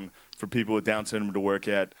hometown for people with Down syndrome to work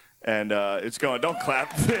at, and it's going. Don't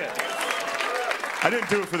clap. I didn't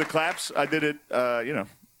do it for the claps. I did it,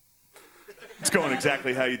 it's going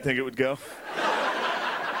exactly how you'd think it would go.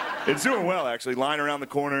 It's doing well, actually. Line around the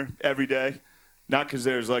corner every day. Not because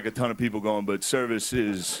there's like a ton of people going, but service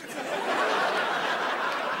is...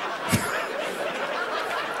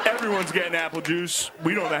 Everyone's getting apple juice.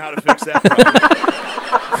 We don't know how to fix that problem.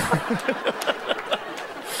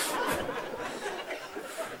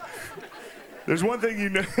 There's one thing you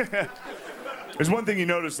know... There's one thing you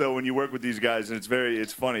notice, though, when you work with these guys, and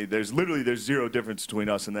it's funny. There's zero difference between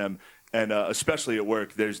us and them, and especially at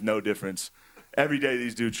work, there's no difference. Every day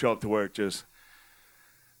these dudes show up to work just...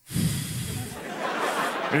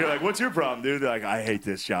 And you're like, what's your problem, dude? They're like, I hate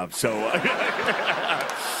this job, so... All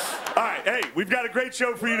right, hey, we've got a great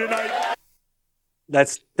show for you tonight.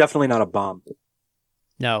 That's definitely not a bomb.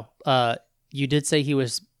 No. You did say he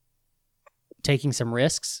was taking some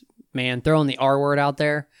risks. Man, throwing the R word out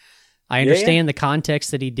there. I understand the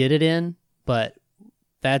context that he did it in, but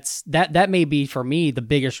that may be, for me, the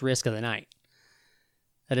biggest risk of the night.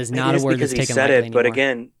 That is not a word that's taken lightly anymore. But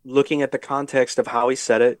again, looking at the context of how he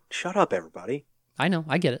said it, shut up, everybody. I know,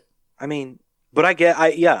 I get it. I mean, but I get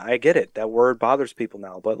it. That word bothers people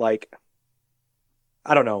now, but like,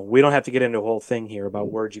 I don't know. We don't have to get into a whole thing here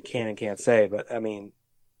about words you can and can't say, but I mean,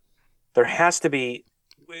 there has to be,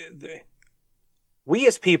 we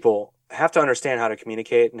as people have to understand how to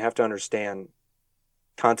communicate and have to understand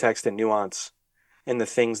context and nuance in the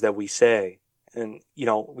things that we say. And,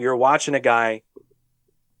 we were watching a guy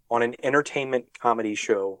on an entertainment comedy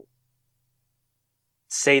show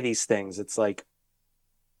say these things. It's like,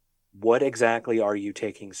 what exactly are you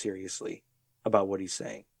taking seriously about what he's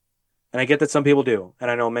saying? And I get that some people do.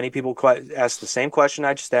 And I know many people ask the same question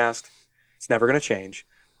I just asked. It's never going to change.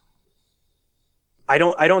 I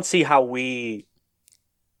don't see how we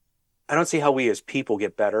as people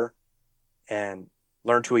get better and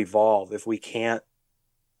learn to evolve if we can't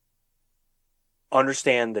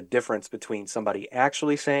understand the difference between somebody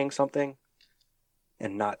actually saying something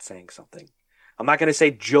and not saying something. I'm not going to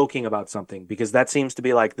say joking about something, because that seems to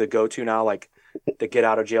be like the go-to now, like the get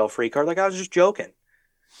out of jail free card. Like, I was just joking.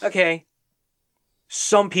 Okay.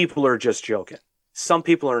 Some people are just joking. Some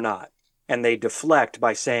people are not. And they deflect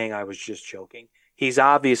by saying I was just joking. He's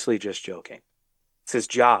obviously just joking. It's his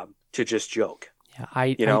job to just joke. Yeah,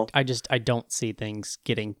 I don't see things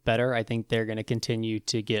getting better. I think they're going to continue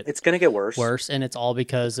to get. It's going to get worse. And it's all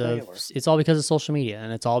because of social media,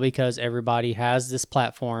 and it's all because everybody has this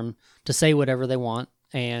platform to say whatever they want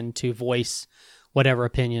and to voice whatever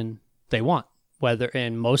opinion they want.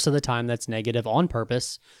 And most of the time that's negative on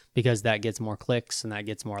purpose, because that gets more clicks and that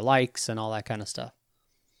gets more likes and all that kind of stuff.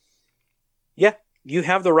 Yeah, you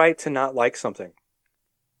have the right to not like something.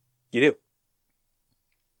 You do.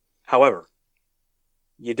 However,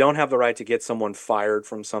 you don't have the right to get someone fired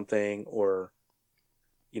from something or,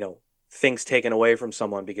 things taken away from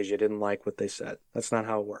someone because you didn't like what they said. That's not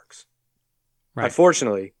how it works. Right.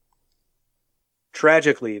 Unfortunately,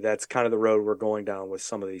 tragically, that's kind of the road we're going down with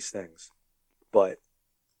some of these things. But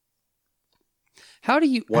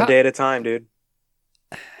one day at a time, dude.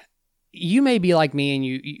 You may be like me and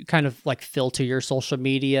you kind of like filter your social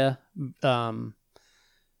media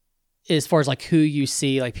as far as like who you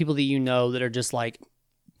see, like people that you know that are just like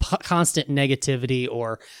constant negativity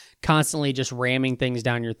or constantly just ramming things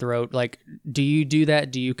down your throat. Like, do you do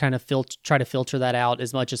that? Do you kind of try to filter that out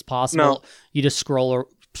as much as possible? No. You just scroll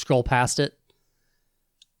past it?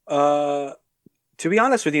 To be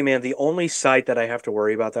honest with you, man, the only site that I have to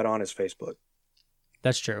worry about that on is Facebook.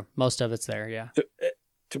 That's true. Most of it's there, yeah.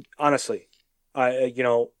 Honestly,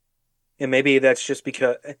 and maybe that's just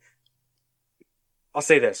because I'll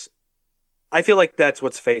say this. I feel like that is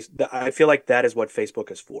what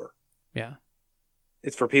Facebook is for. Yeah.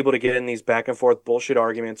 It's for people to get in these back and forth bullshit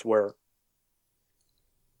arguments where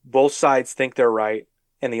both sides think they're right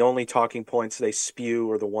and the only talking points they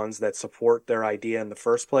spew are the ones that support their idea in the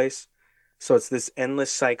first place. So it's this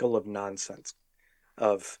endless cycle of nonsense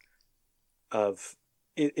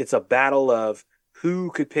it's a battle of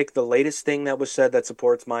who could pick the latest thing that was said that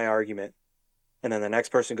supports my argument. And then the next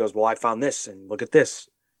person goes, well, I found this and look at this.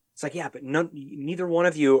 It's like, yeah, but neither one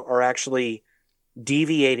of you are actually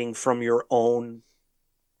deviating from your own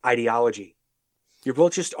ideology. You're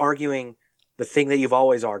both just arguing the thing that you've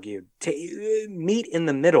always argued. Meet in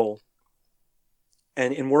the middle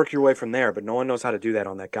and work your way from there. But no one knows how to do that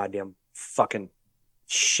on that goddamn fucking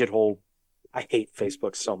shithole. I hate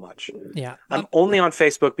Facebook so much. Yeah. I'm only on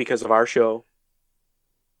Facebook because of our show,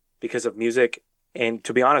 because of music, And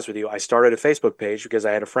to be honest with you, I started a Facebook page because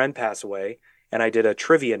I had a friend pass away, and I did a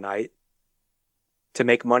trivia night to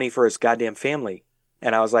make money for his goddamn family.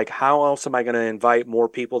 And I was like, how else am I going to invite more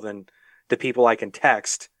people than the people I can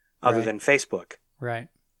text other than Facebook? Right.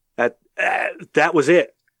 That was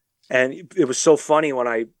it. And it was so funny when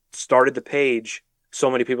I started the page,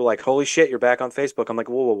 so many people were like, holy shit, you're back on Facebook. I'm like,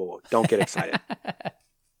 whoa. Don't get excited.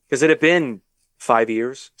 Because it had been 5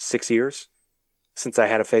 years, 6 years since I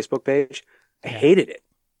had a Facebook page. I hated it.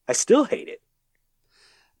 I still hate it.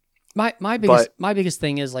 My biggest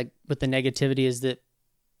thing is like with the negativity is that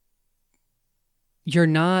you're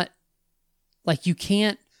not like, you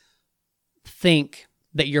can't think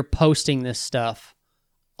that you're posting this stuff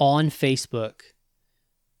on Facebook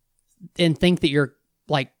and think that you're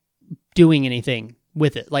like doing anything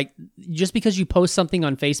with it. Like, just because you post something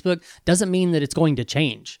on Facebook doesn't mean that it's going to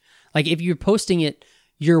change. Like, if you're posting it,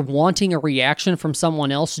 you're wanting a reaction from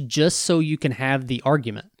someone else just so you can have the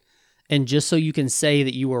argument and just so you can say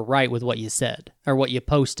that you were right with what you said or what you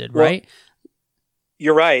posted, right?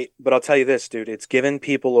 You're right, but I'll tell you this, dude. It's given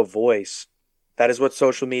people a voice. That is what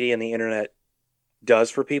social media and the internet does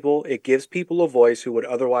for people. It gives people a voice who would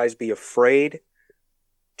otherwise be afraid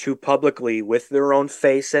to publicly, with their own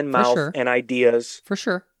face and mouth and ideas, for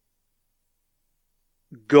sure,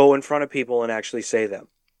 go in front of people and actually say them.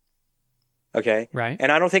 Okay? Right.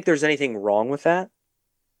 And I don't think there's anything wrong with that.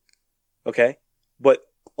 Okay? But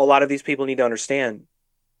a lot of these people need to understand,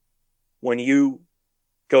 when you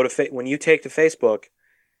when you take to Facebook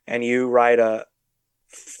and you write a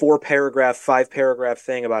 4-paragraph, 5-paragraph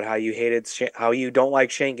thing about how you don't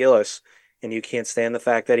like Shane Gillis, and you can't stand the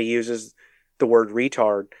fact that he uses the word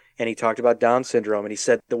retard, and he talked about Down syndrome, and he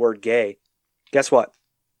said the word gay. Guess what?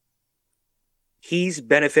 He's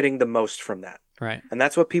benefiting the most from that. Right. And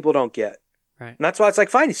that's what people don't get. Right. And that's why it's like,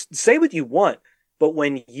 fine, say what you want. But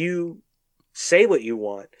when you say what you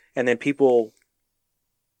want, and then people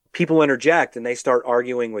interject and they start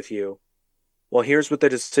arguing with you, well, here's what the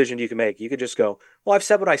decision you can make. You could just go, well, I've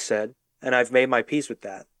said what I said, and I've made my peace with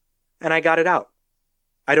that, and I got it out.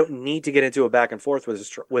 I don't need to get into a back and forth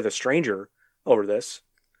with a stranger over this.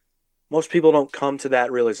 Most people don't come to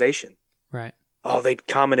that realization. Right. Oh, they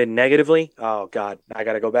commented negatively? Oh, God, I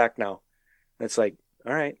got to go back now. And it's like,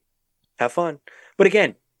 all right, have fun. But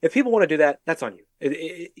again, if people want to do that, that's on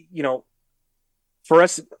you. For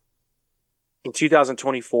us in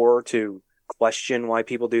 2024 to question why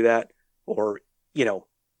people do that, or,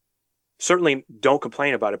 certainly don't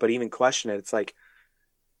complain about it, but even question it, it's like,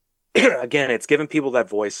 again, it's giving people that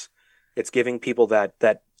voice. It's giving people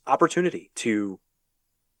that opportunity to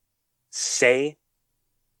say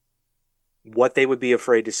what they would be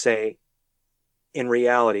afraid to say in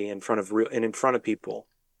reality in front of people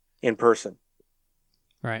in person.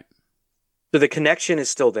 Right. So the connection is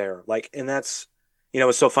still there. Like, and that's,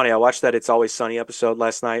 it's so funny. I watched that It's Always Sunny episode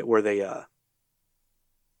last night where they, I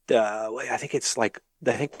think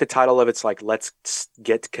the title of it's like, Let's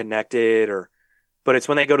Get Connected, but it's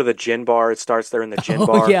when they go to the gin bar. It starts there in the gin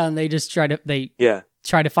bar. Yeah, and they just try to find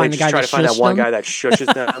the guy try to find that one guy that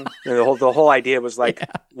shushes them. And the whole idea was like,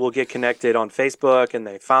 we'll get connected on Facebook, and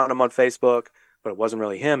they found him on Facebook, but it wasn't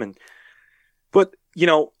really him. But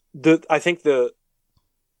I think the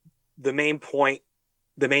main point,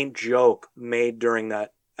 the main joke made during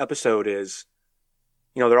that episode is,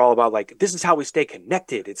 they're all about like, this is how we stay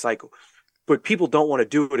connected. It's like, but people don't want to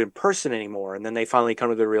do it in person anymore. And then they finally come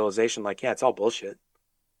to the realization, like, yeah, it's all bullshit.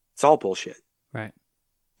 It's all bullshit. Right.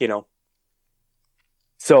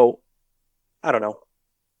 So, I don't know.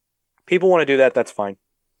 People want to do that, that's fine.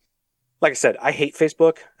 Like I said, I hate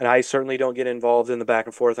Facebook, and I certainly don't get involved in the back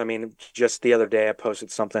and forth. I mean, just the other day I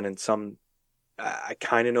posted something, and I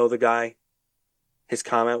kind of know the guy. His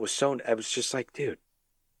comment was I was just like, dude,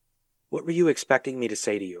 what were you expecting me to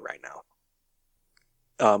say to you right now?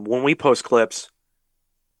 When we post clips,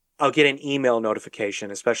 I'll get an email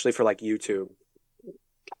notification, especially for like YouTube.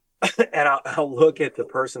 And I'll look at the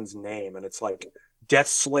person's name, and it's like Death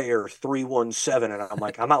Slayer 317, and I'm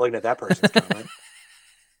like, I'm not looking at that person's comment.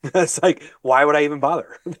 It's like, why would I even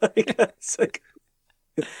bother? It's like,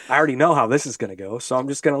 I already know how this is going to go, so I'm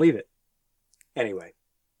just going to leave it. Anyway,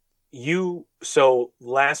 so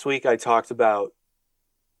last week I talked about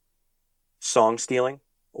song stealing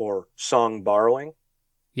or song borrowing.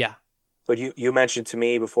 Yeah. But you mentioned to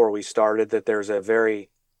me before we started that there's a very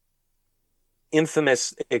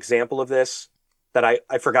infamous example of this that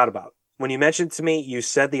I forgot about. When you mentioned to me, you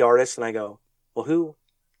said the artist, and I go, well, who?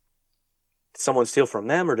 Did someone steal from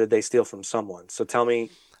them, or did they steal from someone? So tell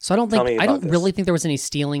me. So I don't really think there was any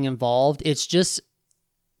stealing involved. It's just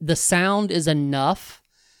the sound is enough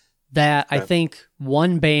that I think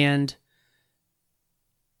one band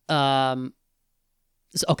okay,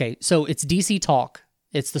 so it's DC Talk.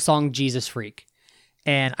 It's the song Jesus Freak.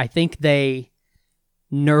 And I think they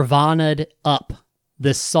Nirvana'd up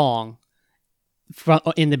this song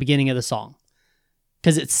in the beginning of the song.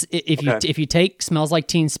 Because if you take Smells Like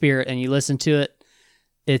Teen Spirit and you listen to it,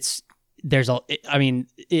 they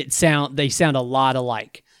sound a lot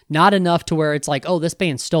alike. Not enough to where it's like, oh, this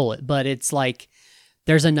band stole it, but it's like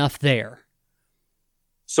there's enough there.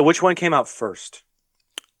 So which one came out first?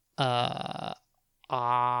 I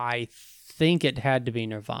think it had to be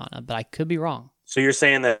Nirvana, but I could be wrong. So you're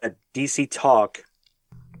saying that DC Talk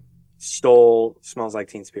stole Smells Like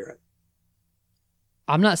Teen Spirit?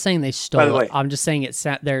 I'm not saying they stole By the way, it. I'm just saying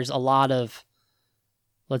there's a lot of...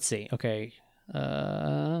 Let's see. Okay.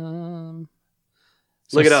 Look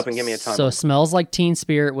it up and give me a time. So Smells Like Teen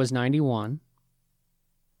Spirit was 91.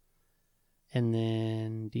 And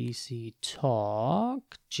then DC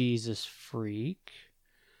Talk, Jesus Freak,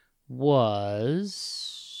 was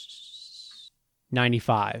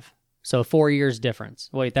 95. So 4 years difference.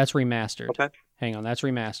 Wait, that's remastered. Okay. Hang on, that's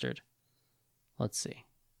remastered. Let's see.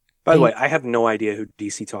 By the way, I have no idea who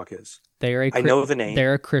DC Talk is. I know the name.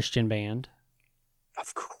 They're a Christian band.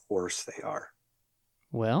 Of course they are.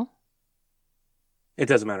 Well, it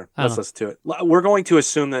doesn't matter. Let's listen to it. We're going to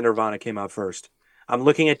assume that Nirvana came out first. I'm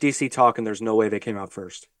looking at DC Talk, and there's no way they came out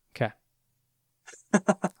first. Okay.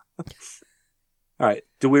 All right.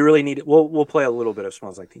 Do we really need it? We'll play a little bit of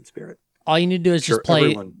Smells Like Teen Spirit. All you need to do is just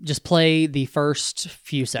play the first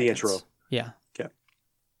few seconds. The intro. Yeah. Okay.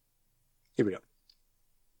 Here we go.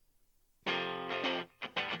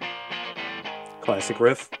 Classic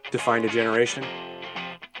riff, defined a generation.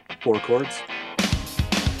 4 chords.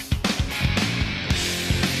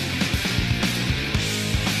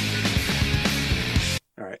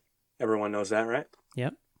 All right. Everyone knows that, right?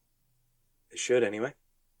 Yep. They should anyway.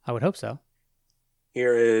 I would hope so.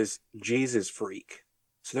 Here is Jesus Freak.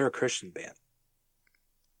 So they're a Christian band.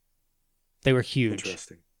 They were huge.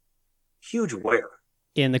 Interesting. Huge where?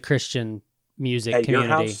 In the Christian music At community.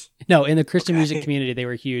 Your house? No, in the Christian music community, they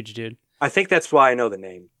were huge, dude. I think that's why I know the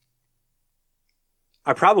name.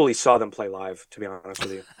 I probably saw them play live, to be honest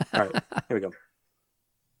with you. All right, here we go.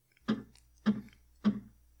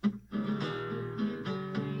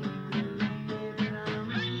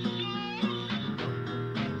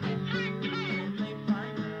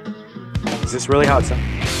 Is this really how it sounds?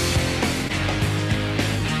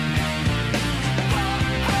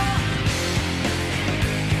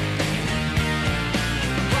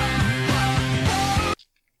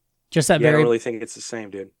 Just that I don't really think it's the same,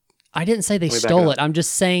 dude. I didn't say they stole it. I'm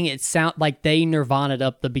just saying it sound like they Nirvana'd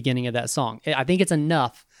up the beginning of that song. I think it's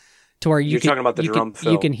enough to where you're talking about the drum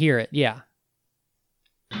fill. You can hear it, yeah.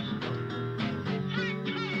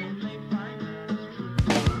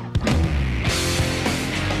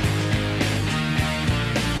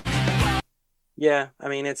 Yeah, I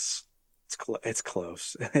mean it's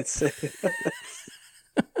close. It's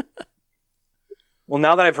well,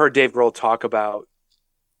 now that I've heard Dave Grohl talk about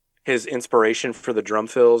his inspiration for the drum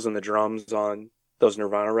fills and the drums on those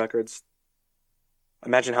Nirvana records,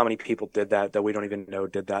 imagine how many people did that we don't even know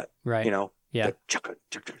did that. Right. You know? Yeah.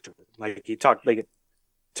 Like he talked, like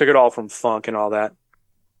took it all from funk and all that.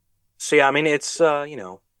 So yeah, I mean it's it's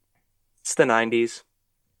the 90s.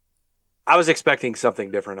 I was expecting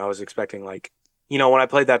something different. I was expecting when I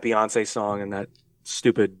played that Beyonce song and that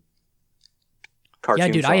stupid cartoon.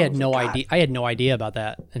 Yeah, dude, song, I had no God. idea. I had no idea about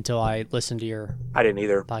that until I listened to your I didn't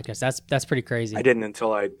either. podcast. That's pretty crazy. I didn't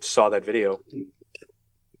until I saw that video.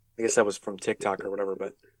 I guess that was from TikTok or whatever,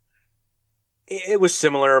 but it was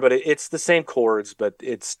similar, but it's the same chords, but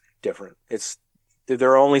it's different.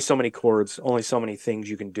 There are only so many chords, only so many things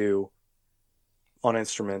you can do on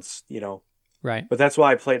instruments, Right. But that's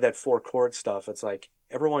why I played that 4 chord stuff. It's like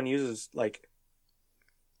everyone uses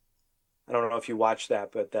I don't know if you watch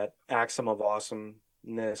that, but that Axiom of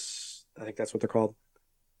Awesomeness, I think that's what they're called.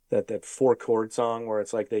 That 4 chord song where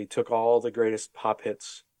it's like they took all the greatest pop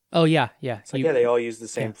hits. Oh yeah, yeah. It's like, they all use the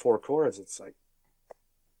same 4 chords. It's like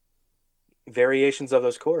variations of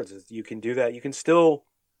those chords. You can do that. You can still,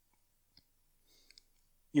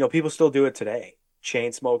 people still do it today.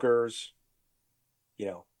 Chainsmokers,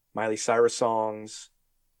 Miley Cyrus songs,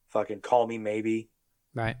 fucking Call Me Maybe.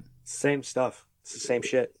 Right. Same stuff. It's the same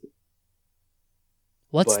shit.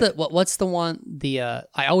 What's the one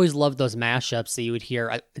I always loved those mashups that you would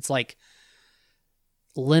hear. It's like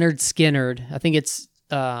Leonard Skinnard. I think it's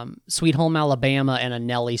Sweet Home Alabama and a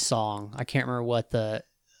Nelly song. I can't remember what the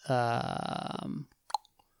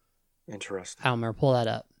Interesting. I don't remember. Pull that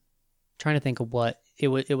up. Trying to think of what it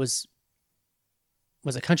was.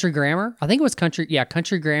 Was it Country Grammar? I think it was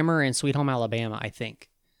Country Grammar and Sweet Home Alabama, I think.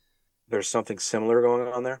 there's something similar going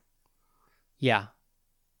on there? Yeah.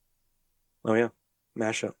 Oh, yeah.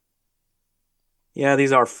 Mashup. Yeah,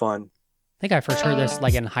 these are fun. I think I first heard this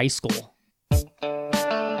like in high school.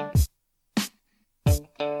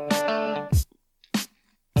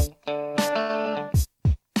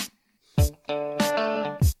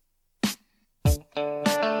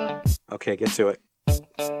 Okay, get to it.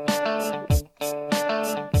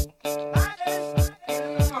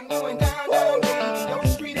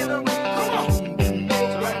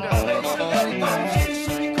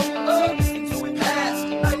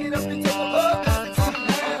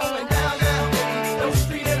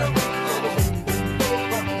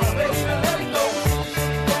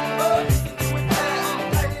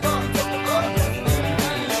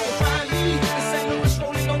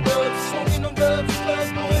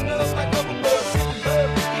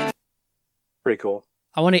 Pretty cool.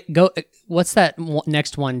 I want to go. What's that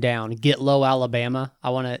next one down? Get Low, Alabama.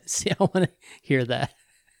 I want to see. I want to hear that.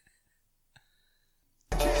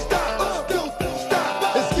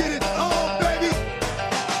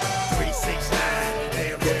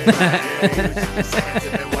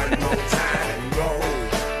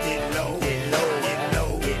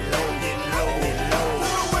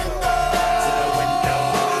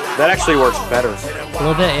 That actually works better. A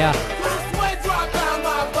little bit, yeah.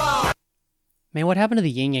 Man, what happened to the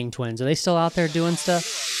Yin Yang Twins? Are they still out there doing stuff?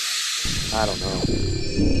 I don't know.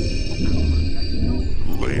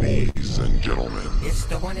 Ladies and gentlemen, It's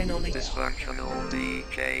the one and only Dysfunctional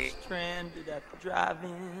DJ. stranded at the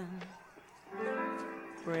drive-in,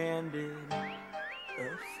 branded a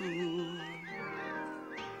fool.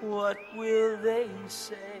 What will they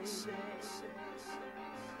say?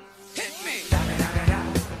 Hit me.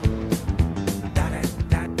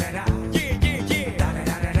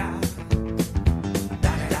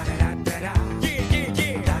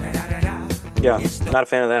 Yeah, not a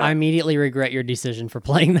fan of that. I immediately regret your decision for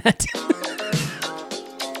playing that.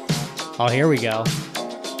 Oh, here we go.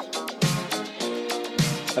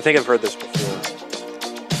 I think I've heard this before.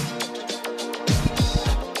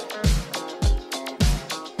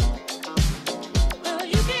 Well,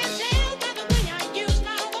 you can't tell by the way I use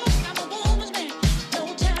my voice. I'm a woman's man, no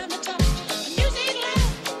time to talk. Music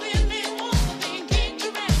loud, women want being kicked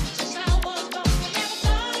around. Since I was born, I never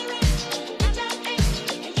tolerate. That's okay,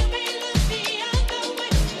 and you may look the other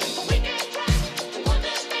way, but we can try to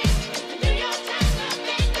understand. The New York Times, I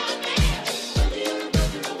think I'm there. Whether you're a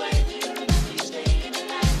brother away, you're staying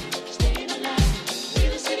alive, staying alive.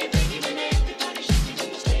 We're the city breaking and everybody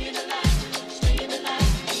shaking, staying alive, staying alive.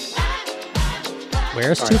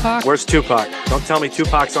 Where's Tupac? Where's Tupac? Don't tell me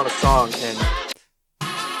Tupac's on a song and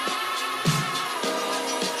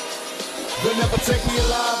They'll never take me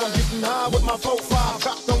alive. I'm getting high with my 4-5.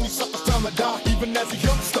 Copped on these suckers time to die. Even as a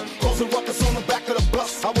youngster, causing ruckus on the back of the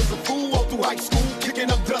bus. I was a fool all through high school, kicking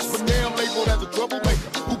up dust. But now I'm labeled as a troublemaker.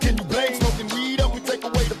 Who can you blame? Smoking weed up, we take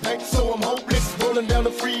away the pain. So I'm hopeless, rolling down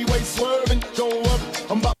the freeway, swerving. Don't worry,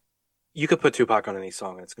 I'm about. you could put Tupac on any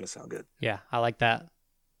song and it's going to sound good. Yeah, I like that.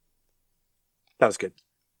 That was good.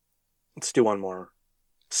 Let's do one more.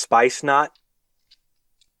 Spice Knot?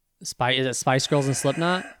 Is it Spice Girls and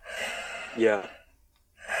Slipknot? Yeah.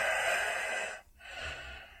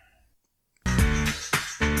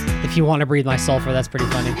 If you want to breathe my sulfur, that's pretty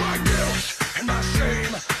funny.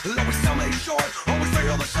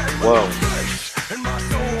 Whoa.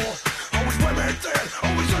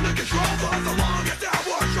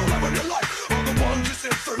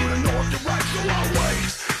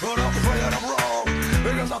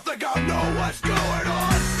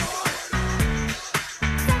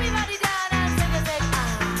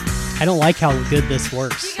 I don't like how good this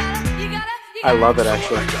works. I love it,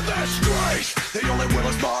 actually.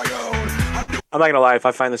 I'm not going to lie. If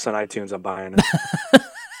I find this on iTunes, I'm buying it.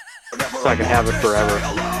 So I can have it forever.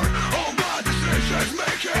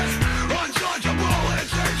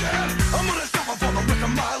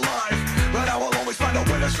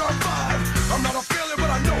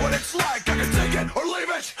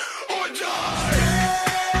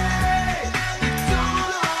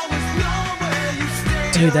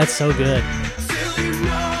 Dude, that's so good.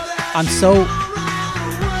 I'm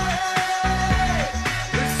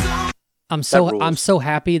so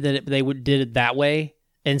happy that they did it that way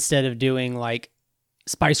instead of doing like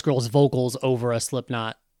Spice Girls vocals over a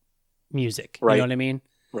Slipknot music. Right. You know what I mean?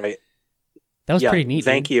 Right. That was pretty neat.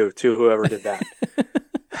 Thank you to whoever did that.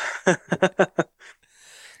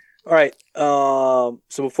 All right. So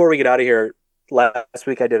before we get out of here, last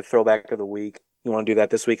week I did a throwback of the week. You want to do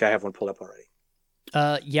that this week? I have one pulled up already.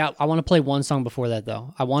 Yeah, I want to play one song before that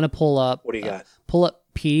though. I want to pull up. What do you got? Pull up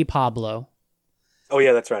P. Pablo. Oh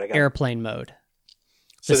yeah, that's right. I got Airplane Mode.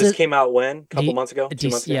 So this came out when? A couple months ago? 2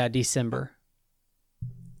 months ago? Yeah, December.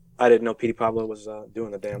 I didn't know Petey Pablo was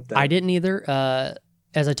doing the damn thing. I didn't either.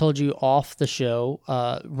 As I told you off the show,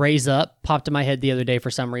 Raise Up popped in my head the other day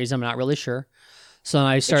for some reason. I'm not really sure. So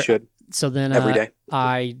I started. So then every day.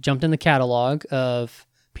 I jumped in the catalog of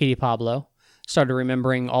Petey Pablo, started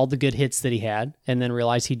remembering all the good hits that he had, and then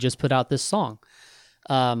realized he just put out this song.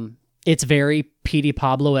 It's very Petey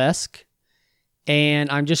Pablo-esque,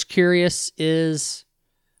 and I'm just curious, is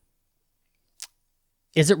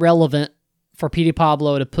it relevant for Petey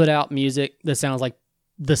Pablo to put out music that sounds like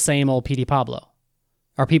the same old Petey Pablo?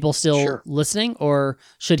 Are people still listening, or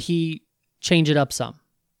should he change it up some?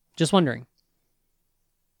 Just wondering.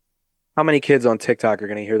 How many kids on TikTok are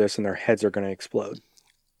going to hear this and their heads are going to explode?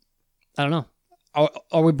 I don't know.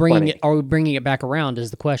 Are we bringing it? Are we bringing it back around?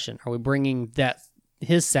 Is the question. Are we bringing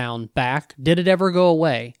his sound back? Did it ever go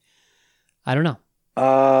away? I don't know.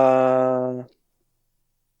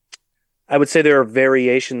 I would say there are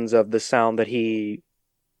variations of the sound that he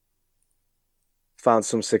found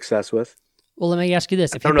some success with. Well, let me ask you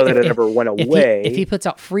this: I don't know that it ever went away. If he puts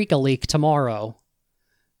out Freak-a-Leak tomorrow,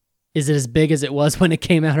 is it as big as it was when it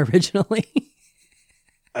came out originally?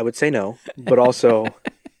 I would say no, but also,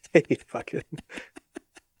 fucking.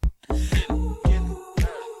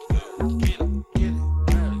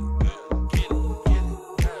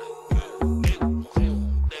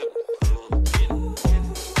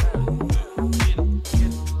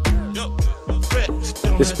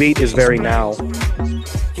 This beat is very now.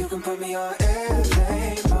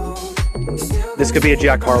 This could be a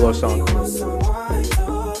Jack Harlow song.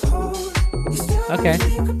 Okay.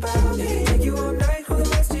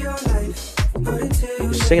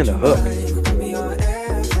 You're singing the hook.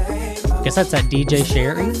 Guess that's that DJ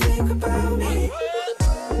Sherry.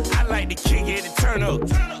 I like to kick it and turn up.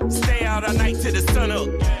 Stay out all night till the sun up.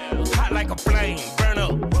 Hot like a flame, burn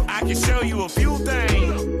up. I can show you a few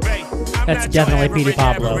things. That's definitely Petey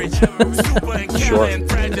Pablo. Sure.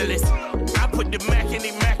 I put the Mac in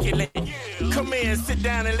immaculate. Come in, sit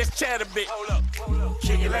down and let's chat a bit.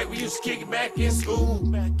 Kick it like we used to kick it back in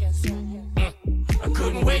school. I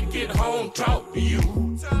couldn't wait to get home, talk to you.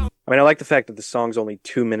 I mean, I like the fact that the song's only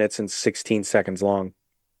 2 minutes and 16 seconds long.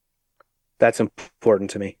 That's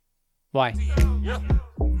important to me. Why?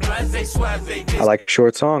 I like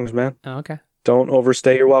short songs, man. Oh, okay. Don't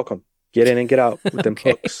overstay your welcome. Get in and get out with them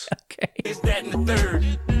hooks. Okay. Is that in the third?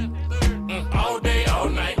 All day, all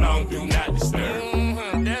night long, do not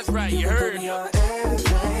disturb. That's right, you heard.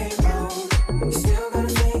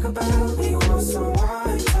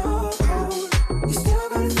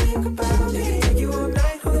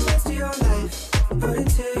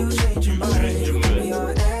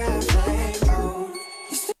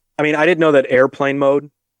 I mean, I didn't know that airplane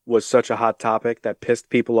mode was such a hot topic that pissed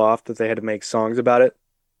people off that they had to make songs about it.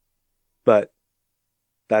 But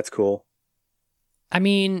that's cool. I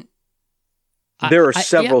mean, there are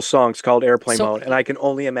several songs called Airplane Mode, and I can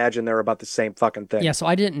only imagine they're about the same fucking thing. Yeah, so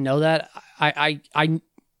I didn't know that. I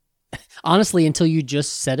honestly, until you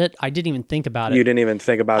just said it, I didn't even think about it. You didn't even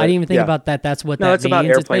think about it. I didn't even think about that. That's what that means. It's about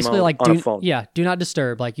airplane it's basically mode like on a phone. Yeah, do not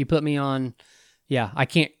disturb. Like you put me on. Yeah, I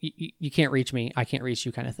can't. You can't reach me. I can't reach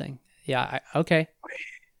you, kind of thing. Yeah. Okay.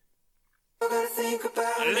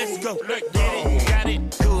 Let's go. Look, get it, got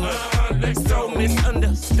it good. So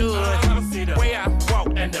misunderstood. The way I walk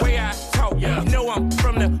and the way I talk. You know I'm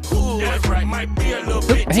from the hood. That's right. Might be a little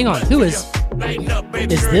bit. Hang on. Who is?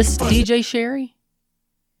 Is this DJ Sherry?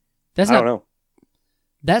 That's not. I don't know.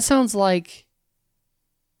 That sounds like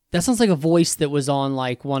a voice that was on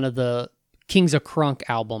like one of the Kings of Crunk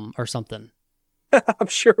album or something. I'm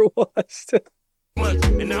sure it was.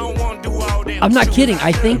 I'm not kidding.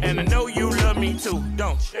 I think. And I know you love me too.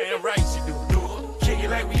 Don't damn right you do. Kick it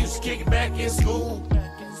like we used to kick it back in school.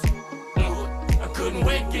 I couldn't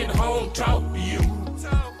wait to get home, talk to you.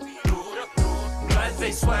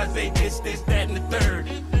 Blase, swaze, this, that, and the third.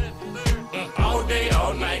 All day,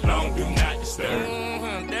 all night long, do not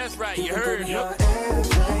disturb. That's right, you heard.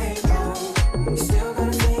 Still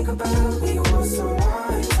gonna think about me once a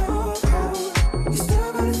while.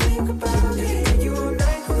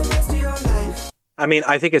 I mean,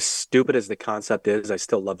 I think as stupid as the concept is, I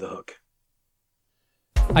still love the hook.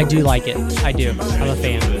 I do like it. I do. I'm a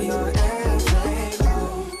fan.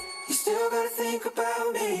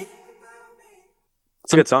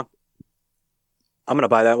 It's a good song. I'm going to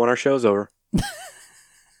buy that when our show's over.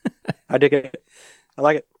 I dig it. I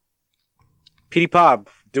like it. Petey Pab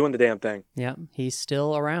doing the damn thing. Yeah, he's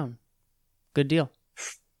still around. Good deal.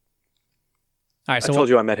 All right, so I told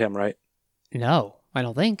you I met him, right? No, I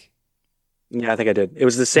don't think. Yeah, I think I did. It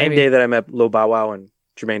was the same day that I met Lil Bow Wow and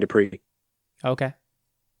Jermaine Dupri. Okay.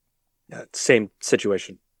 Same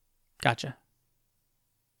situation. Gotcha.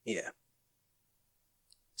 Yeah.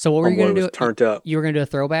 So what were you going to do? Turned up. You were going to do a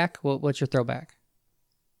throwback? What's your throwback?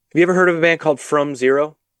 Have you ever heard of a band called From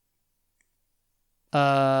Zero?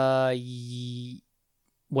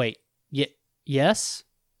 Wait. Yes?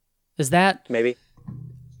 Is that... Maybe.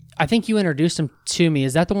 I think you introduced them to me.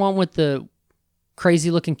 Is that the one with the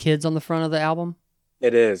crazy-looking kids on the front of the album?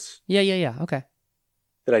 It is. Yeah. Okay.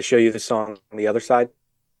 Did I show you the song on the other side?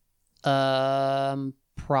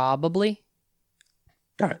 Probably.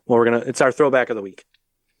 All right. Well, it's our throwback of the week.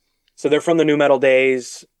 So they're from the nu metal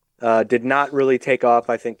days. Did not really take off,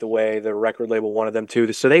 I think, the way the record label wanted them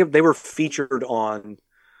to. So they were featured on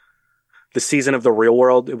the season of The Real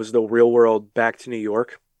World. It was The Real World Back to New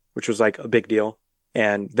York, which was like a big deal.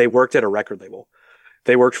 And they worked at a record label.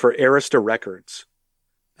 They worked for Arista Records.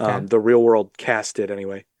 Okay. The Real World cast did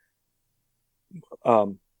anyway.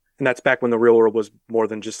 And that's back when The Real World was more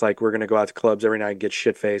than just like, we're going to go out to clubs every night and get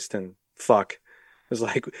shit-faced and fuck. It was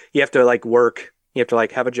like, you have to like work. You have to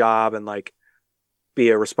like have a job and like be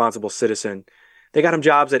a responsible citizen. They got him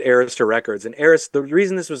jobs at Arista Records. And Arista, the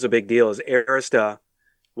reason this was a big deal is Arista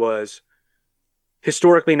was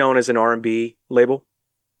historically known as an R&B label.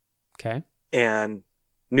 Okay. And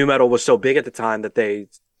nu metal was so big at the time that they,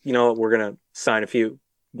 we're going to sign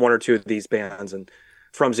one or two of these bands. And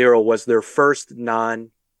From Zero was their first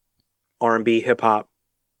non-R&B hip-hop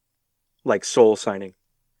like soul signing.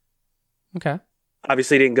 Okay.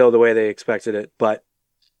 Obviously didn't go the way they expected it, but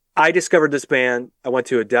I discovered this band. I went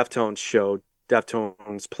to a Deftones show.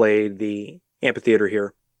 Deftones played the amphitheater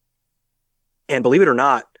here. And believe it or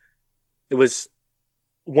not, it was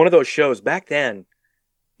one of those shows. Back then,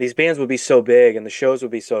 these bands would be so big and the shows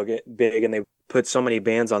would be so big and they put so many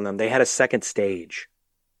bands on them. They had a second stage.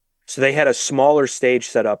 So they had a smaller stage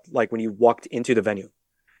set up like when you walked into the venue.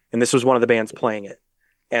 And this was one of the bands playing it.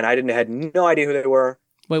 And I had no idea who they were.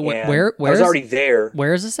 Wait, where I was already there.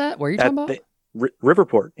 Where is this at? Where are you talking about?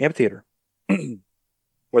 Riverport Amphitheater,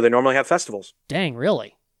 where they normally have festivals. Dang,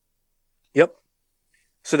 really? Yep.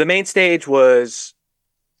 So the main stage was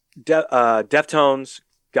Deftones,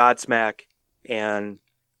 Godsmack, and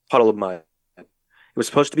Puddle of Mud. It was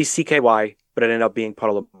supposed to be CKY, but it ended up being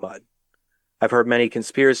Puddle of Mud. I've heard many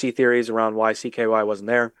conspiracy theories around why CKY wasn't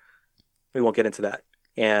there. We won't get into that.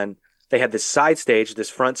 And they had this side stage, this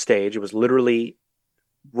front stage. It was literally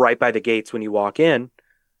right by the gates when you walk in.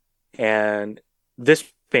 And this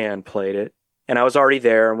band played it. And I was already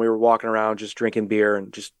there and we were walking around just drinking beer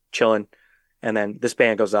and just chilling. And then this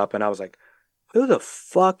band goes up and I was like, who the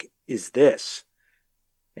fuck is this?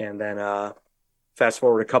 And then fast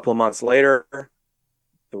forward a couple of months later,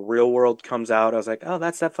 The Real World comes out. I was like, oh,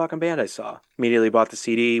 that's that fucking band I saw. Immediately bought the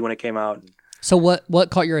CD when it came out. So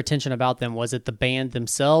what caught your attention about them? Was it the band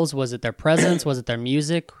themselves? Was it their presence? Was it their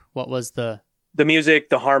music? What was the music,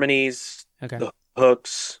 the harmonies, okay, the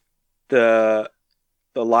hooks, the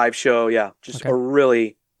live show? Yeah, just a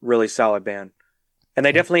really, really solid band. And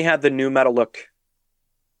they definitely had the nu metal look,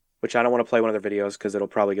 which I don't want to play one of their videos because it'll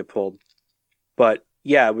probably get pulled. But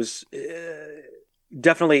yeah, it was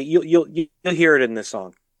definitely, you'll hear it in this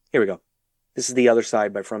song. Here we go. This is The Other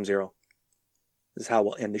Side by From Zero. This is how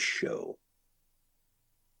we'll end the show.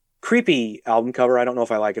 Creepy album cover. I don't know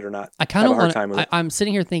if I like it or not. I kind of have a hard time with it. I'm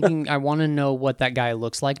sitting here thinking I want to know what that guy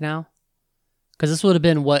looks like now. Because this would have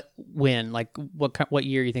been what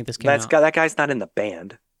year you think this came out? That guy's not in the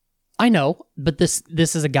band. I know, but this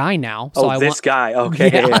is a guy now. So guy.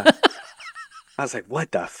 Okay, yeah. I was like,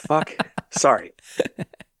 what the fuck? Sorry.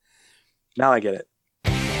 Now I get it.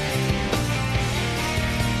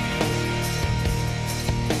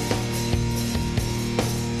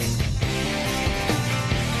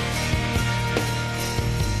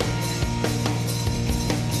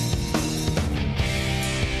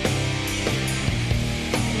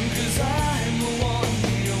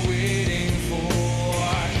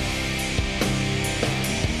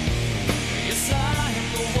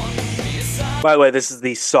 By the way, this is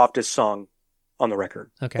the softest song on the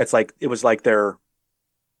record. Okay. It was like their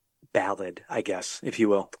ballad, I guess, if you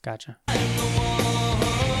will. Gotcha.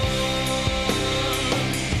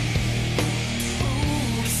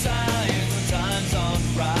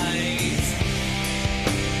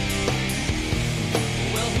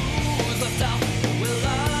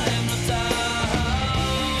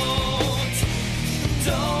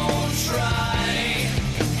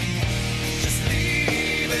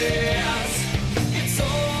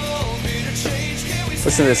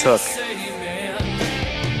 Listen to this hook.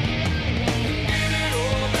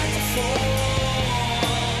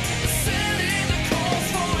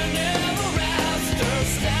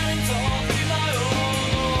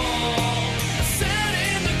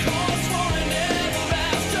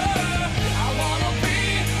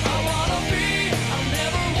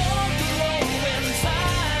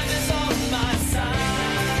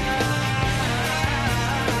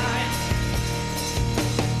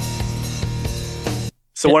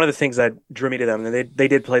 So one of the things that drew me to them, and they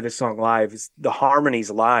did play this song live, is the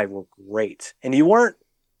harmonies live were great. And you weren't,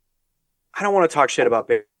 I don't want to talk shit about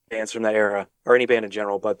bands from that era or any band in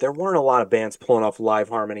general, but there weren't a lot of bands pulling off live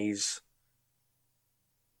harmonies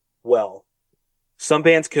well. Some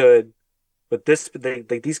bands could, but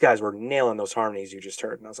these guys were nailing those harmonies you just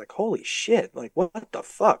heard. And I was like, holy shit, like what the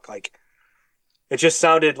fuck? Like it just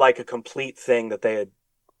sounded like a complete thing that they had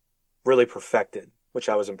really perfected, which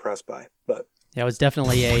I was impressed by. But yeah, it was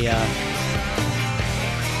definitely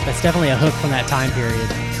that's definitely a hook from that time period.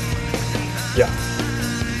 Yeah.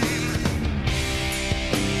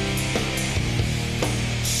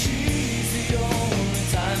 She's the only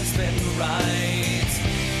time spent right.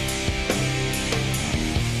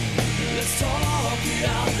 Let's talk it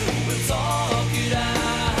out. We'll talk it out.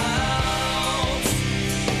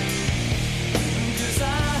 'Cause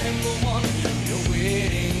I'm the one you're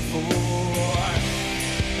waiting for.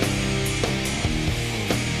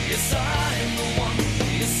 Yes, I'm the one.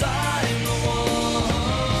 Yes, I'm the one.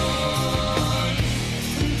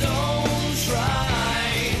 Don't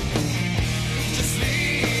try. Just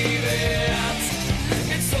leave it.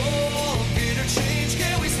 It's all bitter change.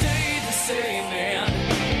 Can we stay the same, man?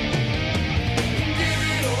 Give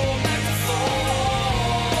it all back to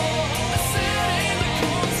fall. I sit in the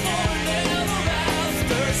corners for never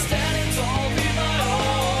after. Standing tall, be my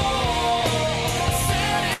all. I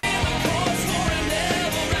sit in the corners for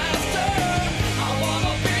never after. I'll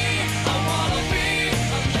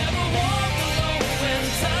never walk alone when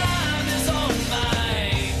time is on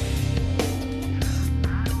mine.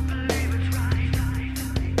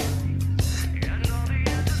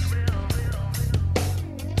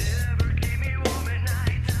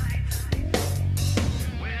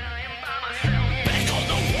 Back on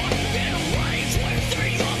the one in range with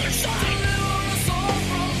three other side. Deliver us all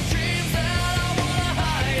from dreams that I wanna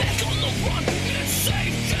hide. Back on the run, it's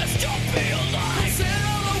safe just to be alive.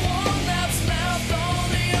 Consider the one that's left on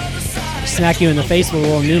the other side. Smack you in the face with a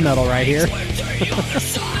little new metal right here.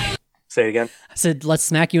 Say it again. I said, let's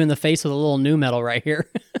smack you in the face with a little new metal right here.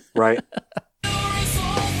 Right. Deliver us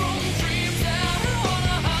all from dreams that I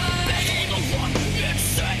wanna hide. Back on the run, it's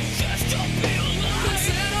safe just to be alive.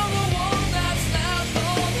 Consider the one that's left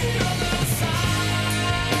on the other side.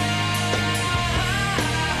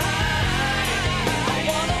 I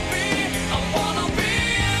wanna be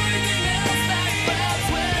everything else that felt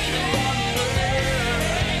when you're under.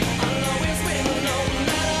 I'll always win no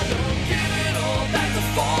matter. Give it all back to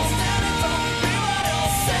fall. Stand and don't be what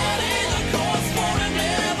else. Setting the course for an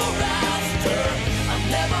ever after. I'll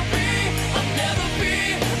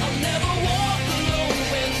never walk alone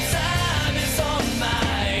when time is on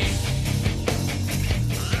mine.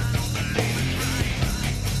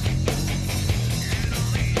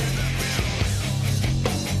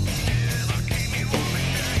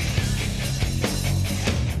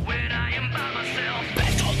 When I am by myself,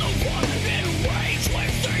 back on the one in range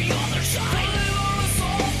with three other side. Deliver us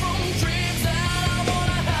all from dreams that I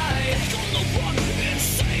wanna hide. Back on the one, it's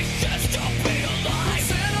safe just to be alive.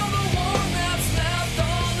 Consider the one that's left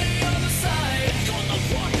on the other side. Back on the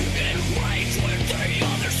one in range with three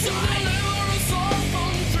other side. Deliver us all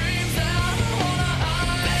from dreams that I wanna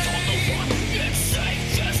hide. Back on the one, it's safe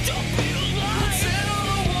just to be alive. Consider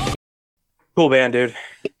the one. Cool band, dude.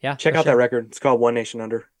 Yeah. Check for out sure. that record. It's called One Nation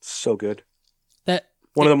Under. It's so good. That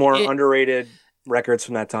One of the more it- underrated records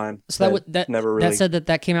from that time. So that never really. that said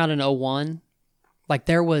that came out in 01. Like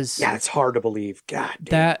there was Yeah, it's hard to believe. God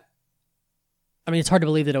damn. that. I mean, it's hard to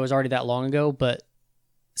believe that it was already that long ago, but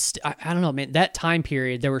I don't know, man. That time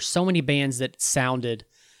period, there were so many bands that sounded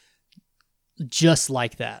just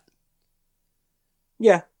like that.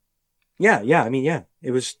 Yeah. I mean, yeah.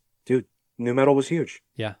 It was, dude, new metal was huge.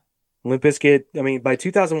 Yeah. Limp Bizkit, I mean, by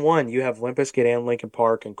 2001, you have Limp Bizkit and Linkin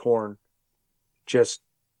Park and Korn. Just,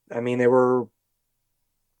 I mean, they were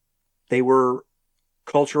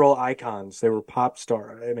cultural icons. They were pop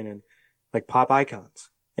like pop icons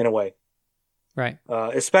in a way. Right.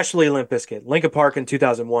 Especially Limp Bizkit. Linkin Park in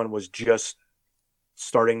 2001 was just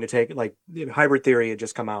starting to take, like, Hybrid Theory had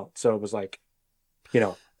just come out. So it was like,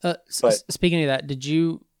 Speaking of that, did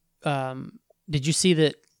you see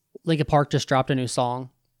that Linkin Park just dropped a new song?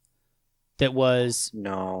 That was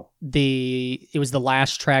no. It was the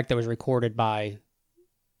last track that was recorded by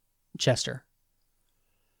Chester.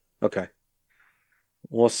 Okay.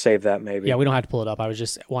 We'll save that maybe. Yeah, we don't have to pull it up. I was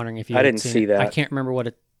just wondering if you. I didn't see that. I can't remember what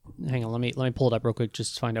it. Hang on, let me pull it up real quick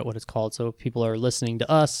just to find out what it's called. So if people are listening to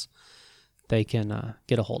us, they can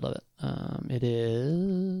get a hold of it. It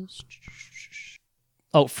is.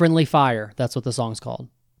 Oh, Friendly Fire. That's what the song's called.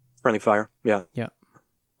 Friendly Fire. Yeah. Yeah.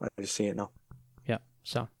 I just see it now. Yeah.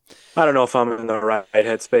 So I don't know if I'm in the right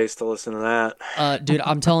headspace to listen to that. Dude,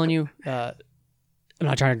 I'm telling you, I'm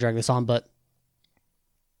not trying to drag this on, but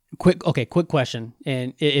quick question.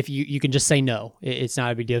 And if you can just say no, it's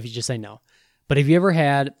not a big deal if you just say no. But have you ever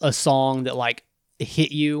had a song that like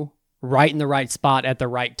hit you right in the right spot at the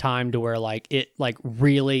right time to where like it like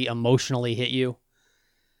really emotionally hit you?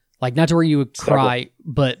 Like not to where you would cry,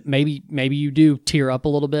 but maybe you do tear up a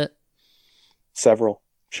little bit. Several,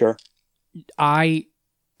 sure. I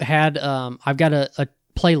had I've got a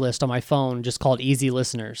playlist on my phone just called Easy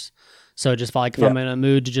Listeners. So just like if I'm in a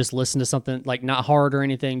mood to just listen to something like not hard or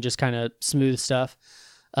anything, just kind of smooth stuff.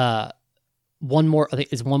 One More, I think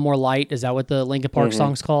it's One More Light. Is that what the Linkin Park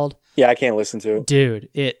song's called? Yeah, I can't listen to it. Dude,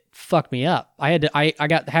 it fucked me up. I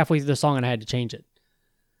got halfway through the song and I had to change it.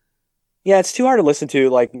 Yeah, it's too hard to listen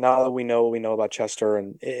to. Like now that we know what we know about Chester,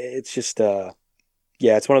 and it's just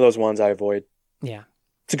it's one of those ones I avoid. Yeah,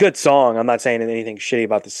 it's a good song. I'm not saying anything shitty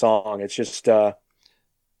about the song. It's just I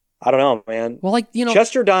don't know, man. Well, like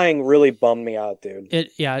Chester dying really bummed me out, dude.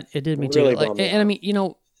 It did me really too. Like, and I mean,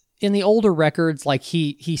 in the older records, like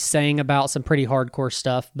he sang about some pretty hardcore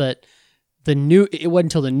stuff, but it wasn't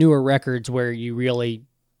until the newer records where you really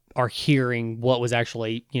are hearing what was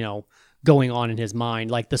actually going on in his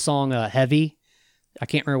mind. Like the song Heavy. I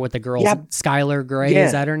can't remember what the girl's Skylar Grey,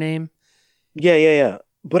 is that her name? Yeah.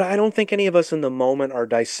 But I don't think any of us in the moment are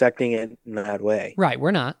dissecting it in that way. Right,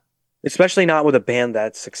 we're not. Especially not with a band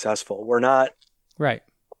that's successful. We're not. Right.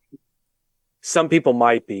 Some people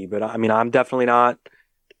might be, but I mean, I'm definitely not.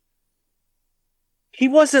 He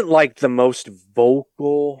wasn't like the most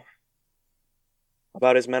vocal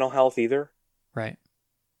about his mental health either. Right.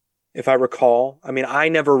 If I recall. I mean, I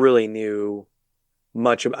never really knew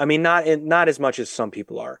much of, I mean, not as much as some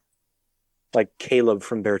people are. Like Caleb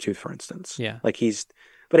from Beartooth, for instance. Yeah. Like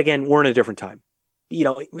but again, we're in a different time.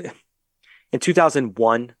 In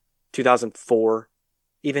 2001, 2004,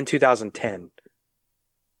 even 2010,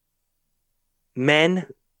 men,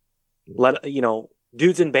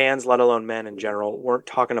 dudes in bands, let alone men in general, weren't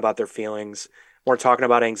talking about their feelings, weren't talking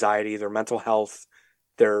about anxiety, their mental health,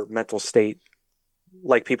 their mental state,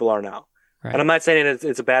 like people are now. Right. And I'm not saying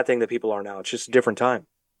it's a bad thing that people are now. It's just a different time.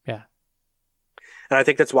 Yeah. And I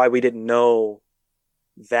think that's why we didn't know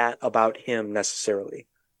that about him necessarily.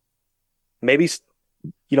 Maybe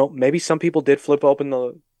some people did flip open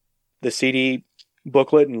the CD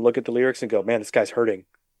booklet and look at the lyrics and go, man, this guy's hurting.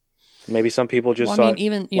 Maybe some people just thought,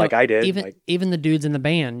 I did. Even the dudes in the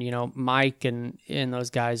band, Mike and those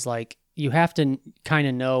guys, like, you have to kind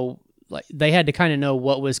of know, like, they had to kind of know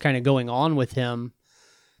what was kind of going on with him.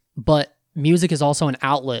 But music is also an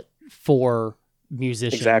outlet for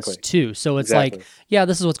musicians too. So it's like, yeah,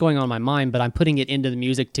 this is what's going on in my mind, but I'm putting it into the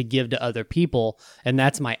music to give to other people, and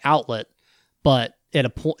that's my outlet. But at a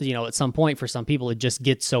point, at some point for some people, it just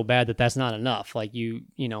gets so bad that that's not enough. Like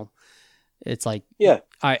it's like,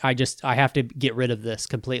 I have to get rid of this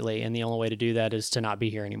completely. And the only way to do that is to not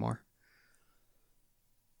be here anymore.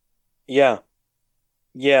 Yeah.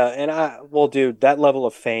 Yeah. And dude, that level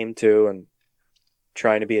of fame too, and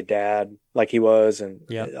trying to be a dad like he was, and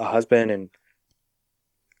a husband, and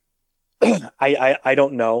I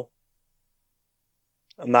don't know.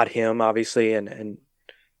 I'm not him, obviously, and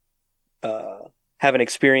haven't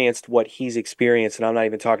experienced what he's experienced, and I'm not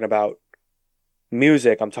even talking about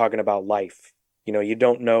music. I'm talking about life. You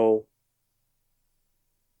don't know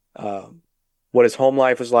what his home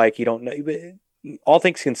life was like. You don't know. All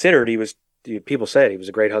things considered, people said he was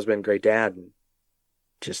a great husband, great dad, and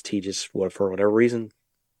he just for whatever reason,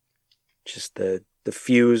 just the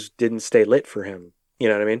fuse didn't stay lit for him. You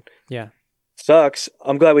know what I mean? Yeah. Sucks.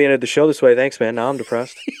 I'm glad we ended the show this way. Thanks, man. Now I'm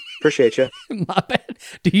depressed. Appreciate you. My bad.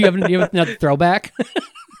 Do you have another throwback?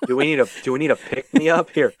 Do we need a pick me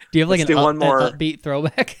up here? Do you have like an upbeat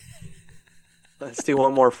throwback? Let's do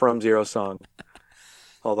one more From Zero song.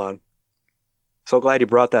 Hold on. So glad you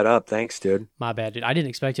brought that up. Thanks, dude. My bad, dude. I didn't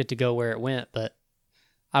expect it to go where it went, but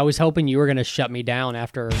I was hoping you were going to shut me down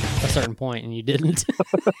after a certain point, and you didn't.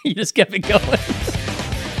 You just kept it going.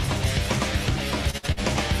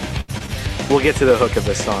 We'll get to the hook of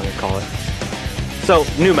this song and call it. So,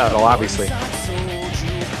 new metal, obviously.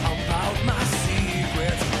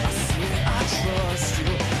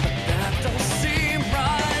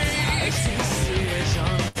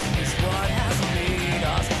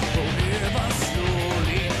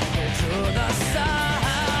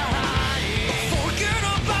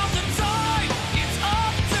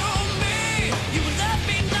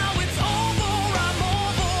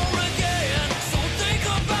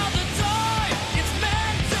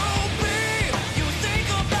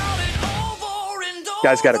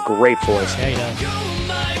 Guy's got a great voice. Yeah, he does.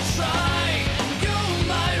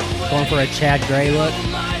 Going for a Chad Gray look.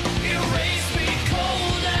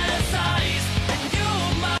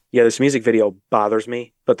 Yeah, this music video bothers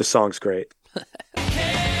me, but the song's great.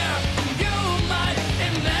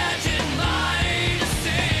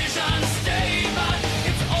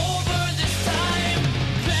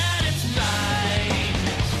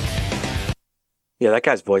 Yeah, that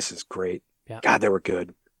guy's voice is great. Yeah. God, they were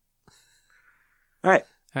good. All right. All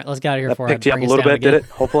right, let's get out of here That before picked I you up bring a us little down bit, did again.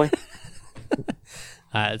 it? Hopefully.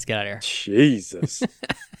 All right, let's get out of here. Jesus.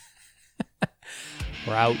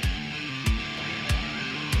 We're out.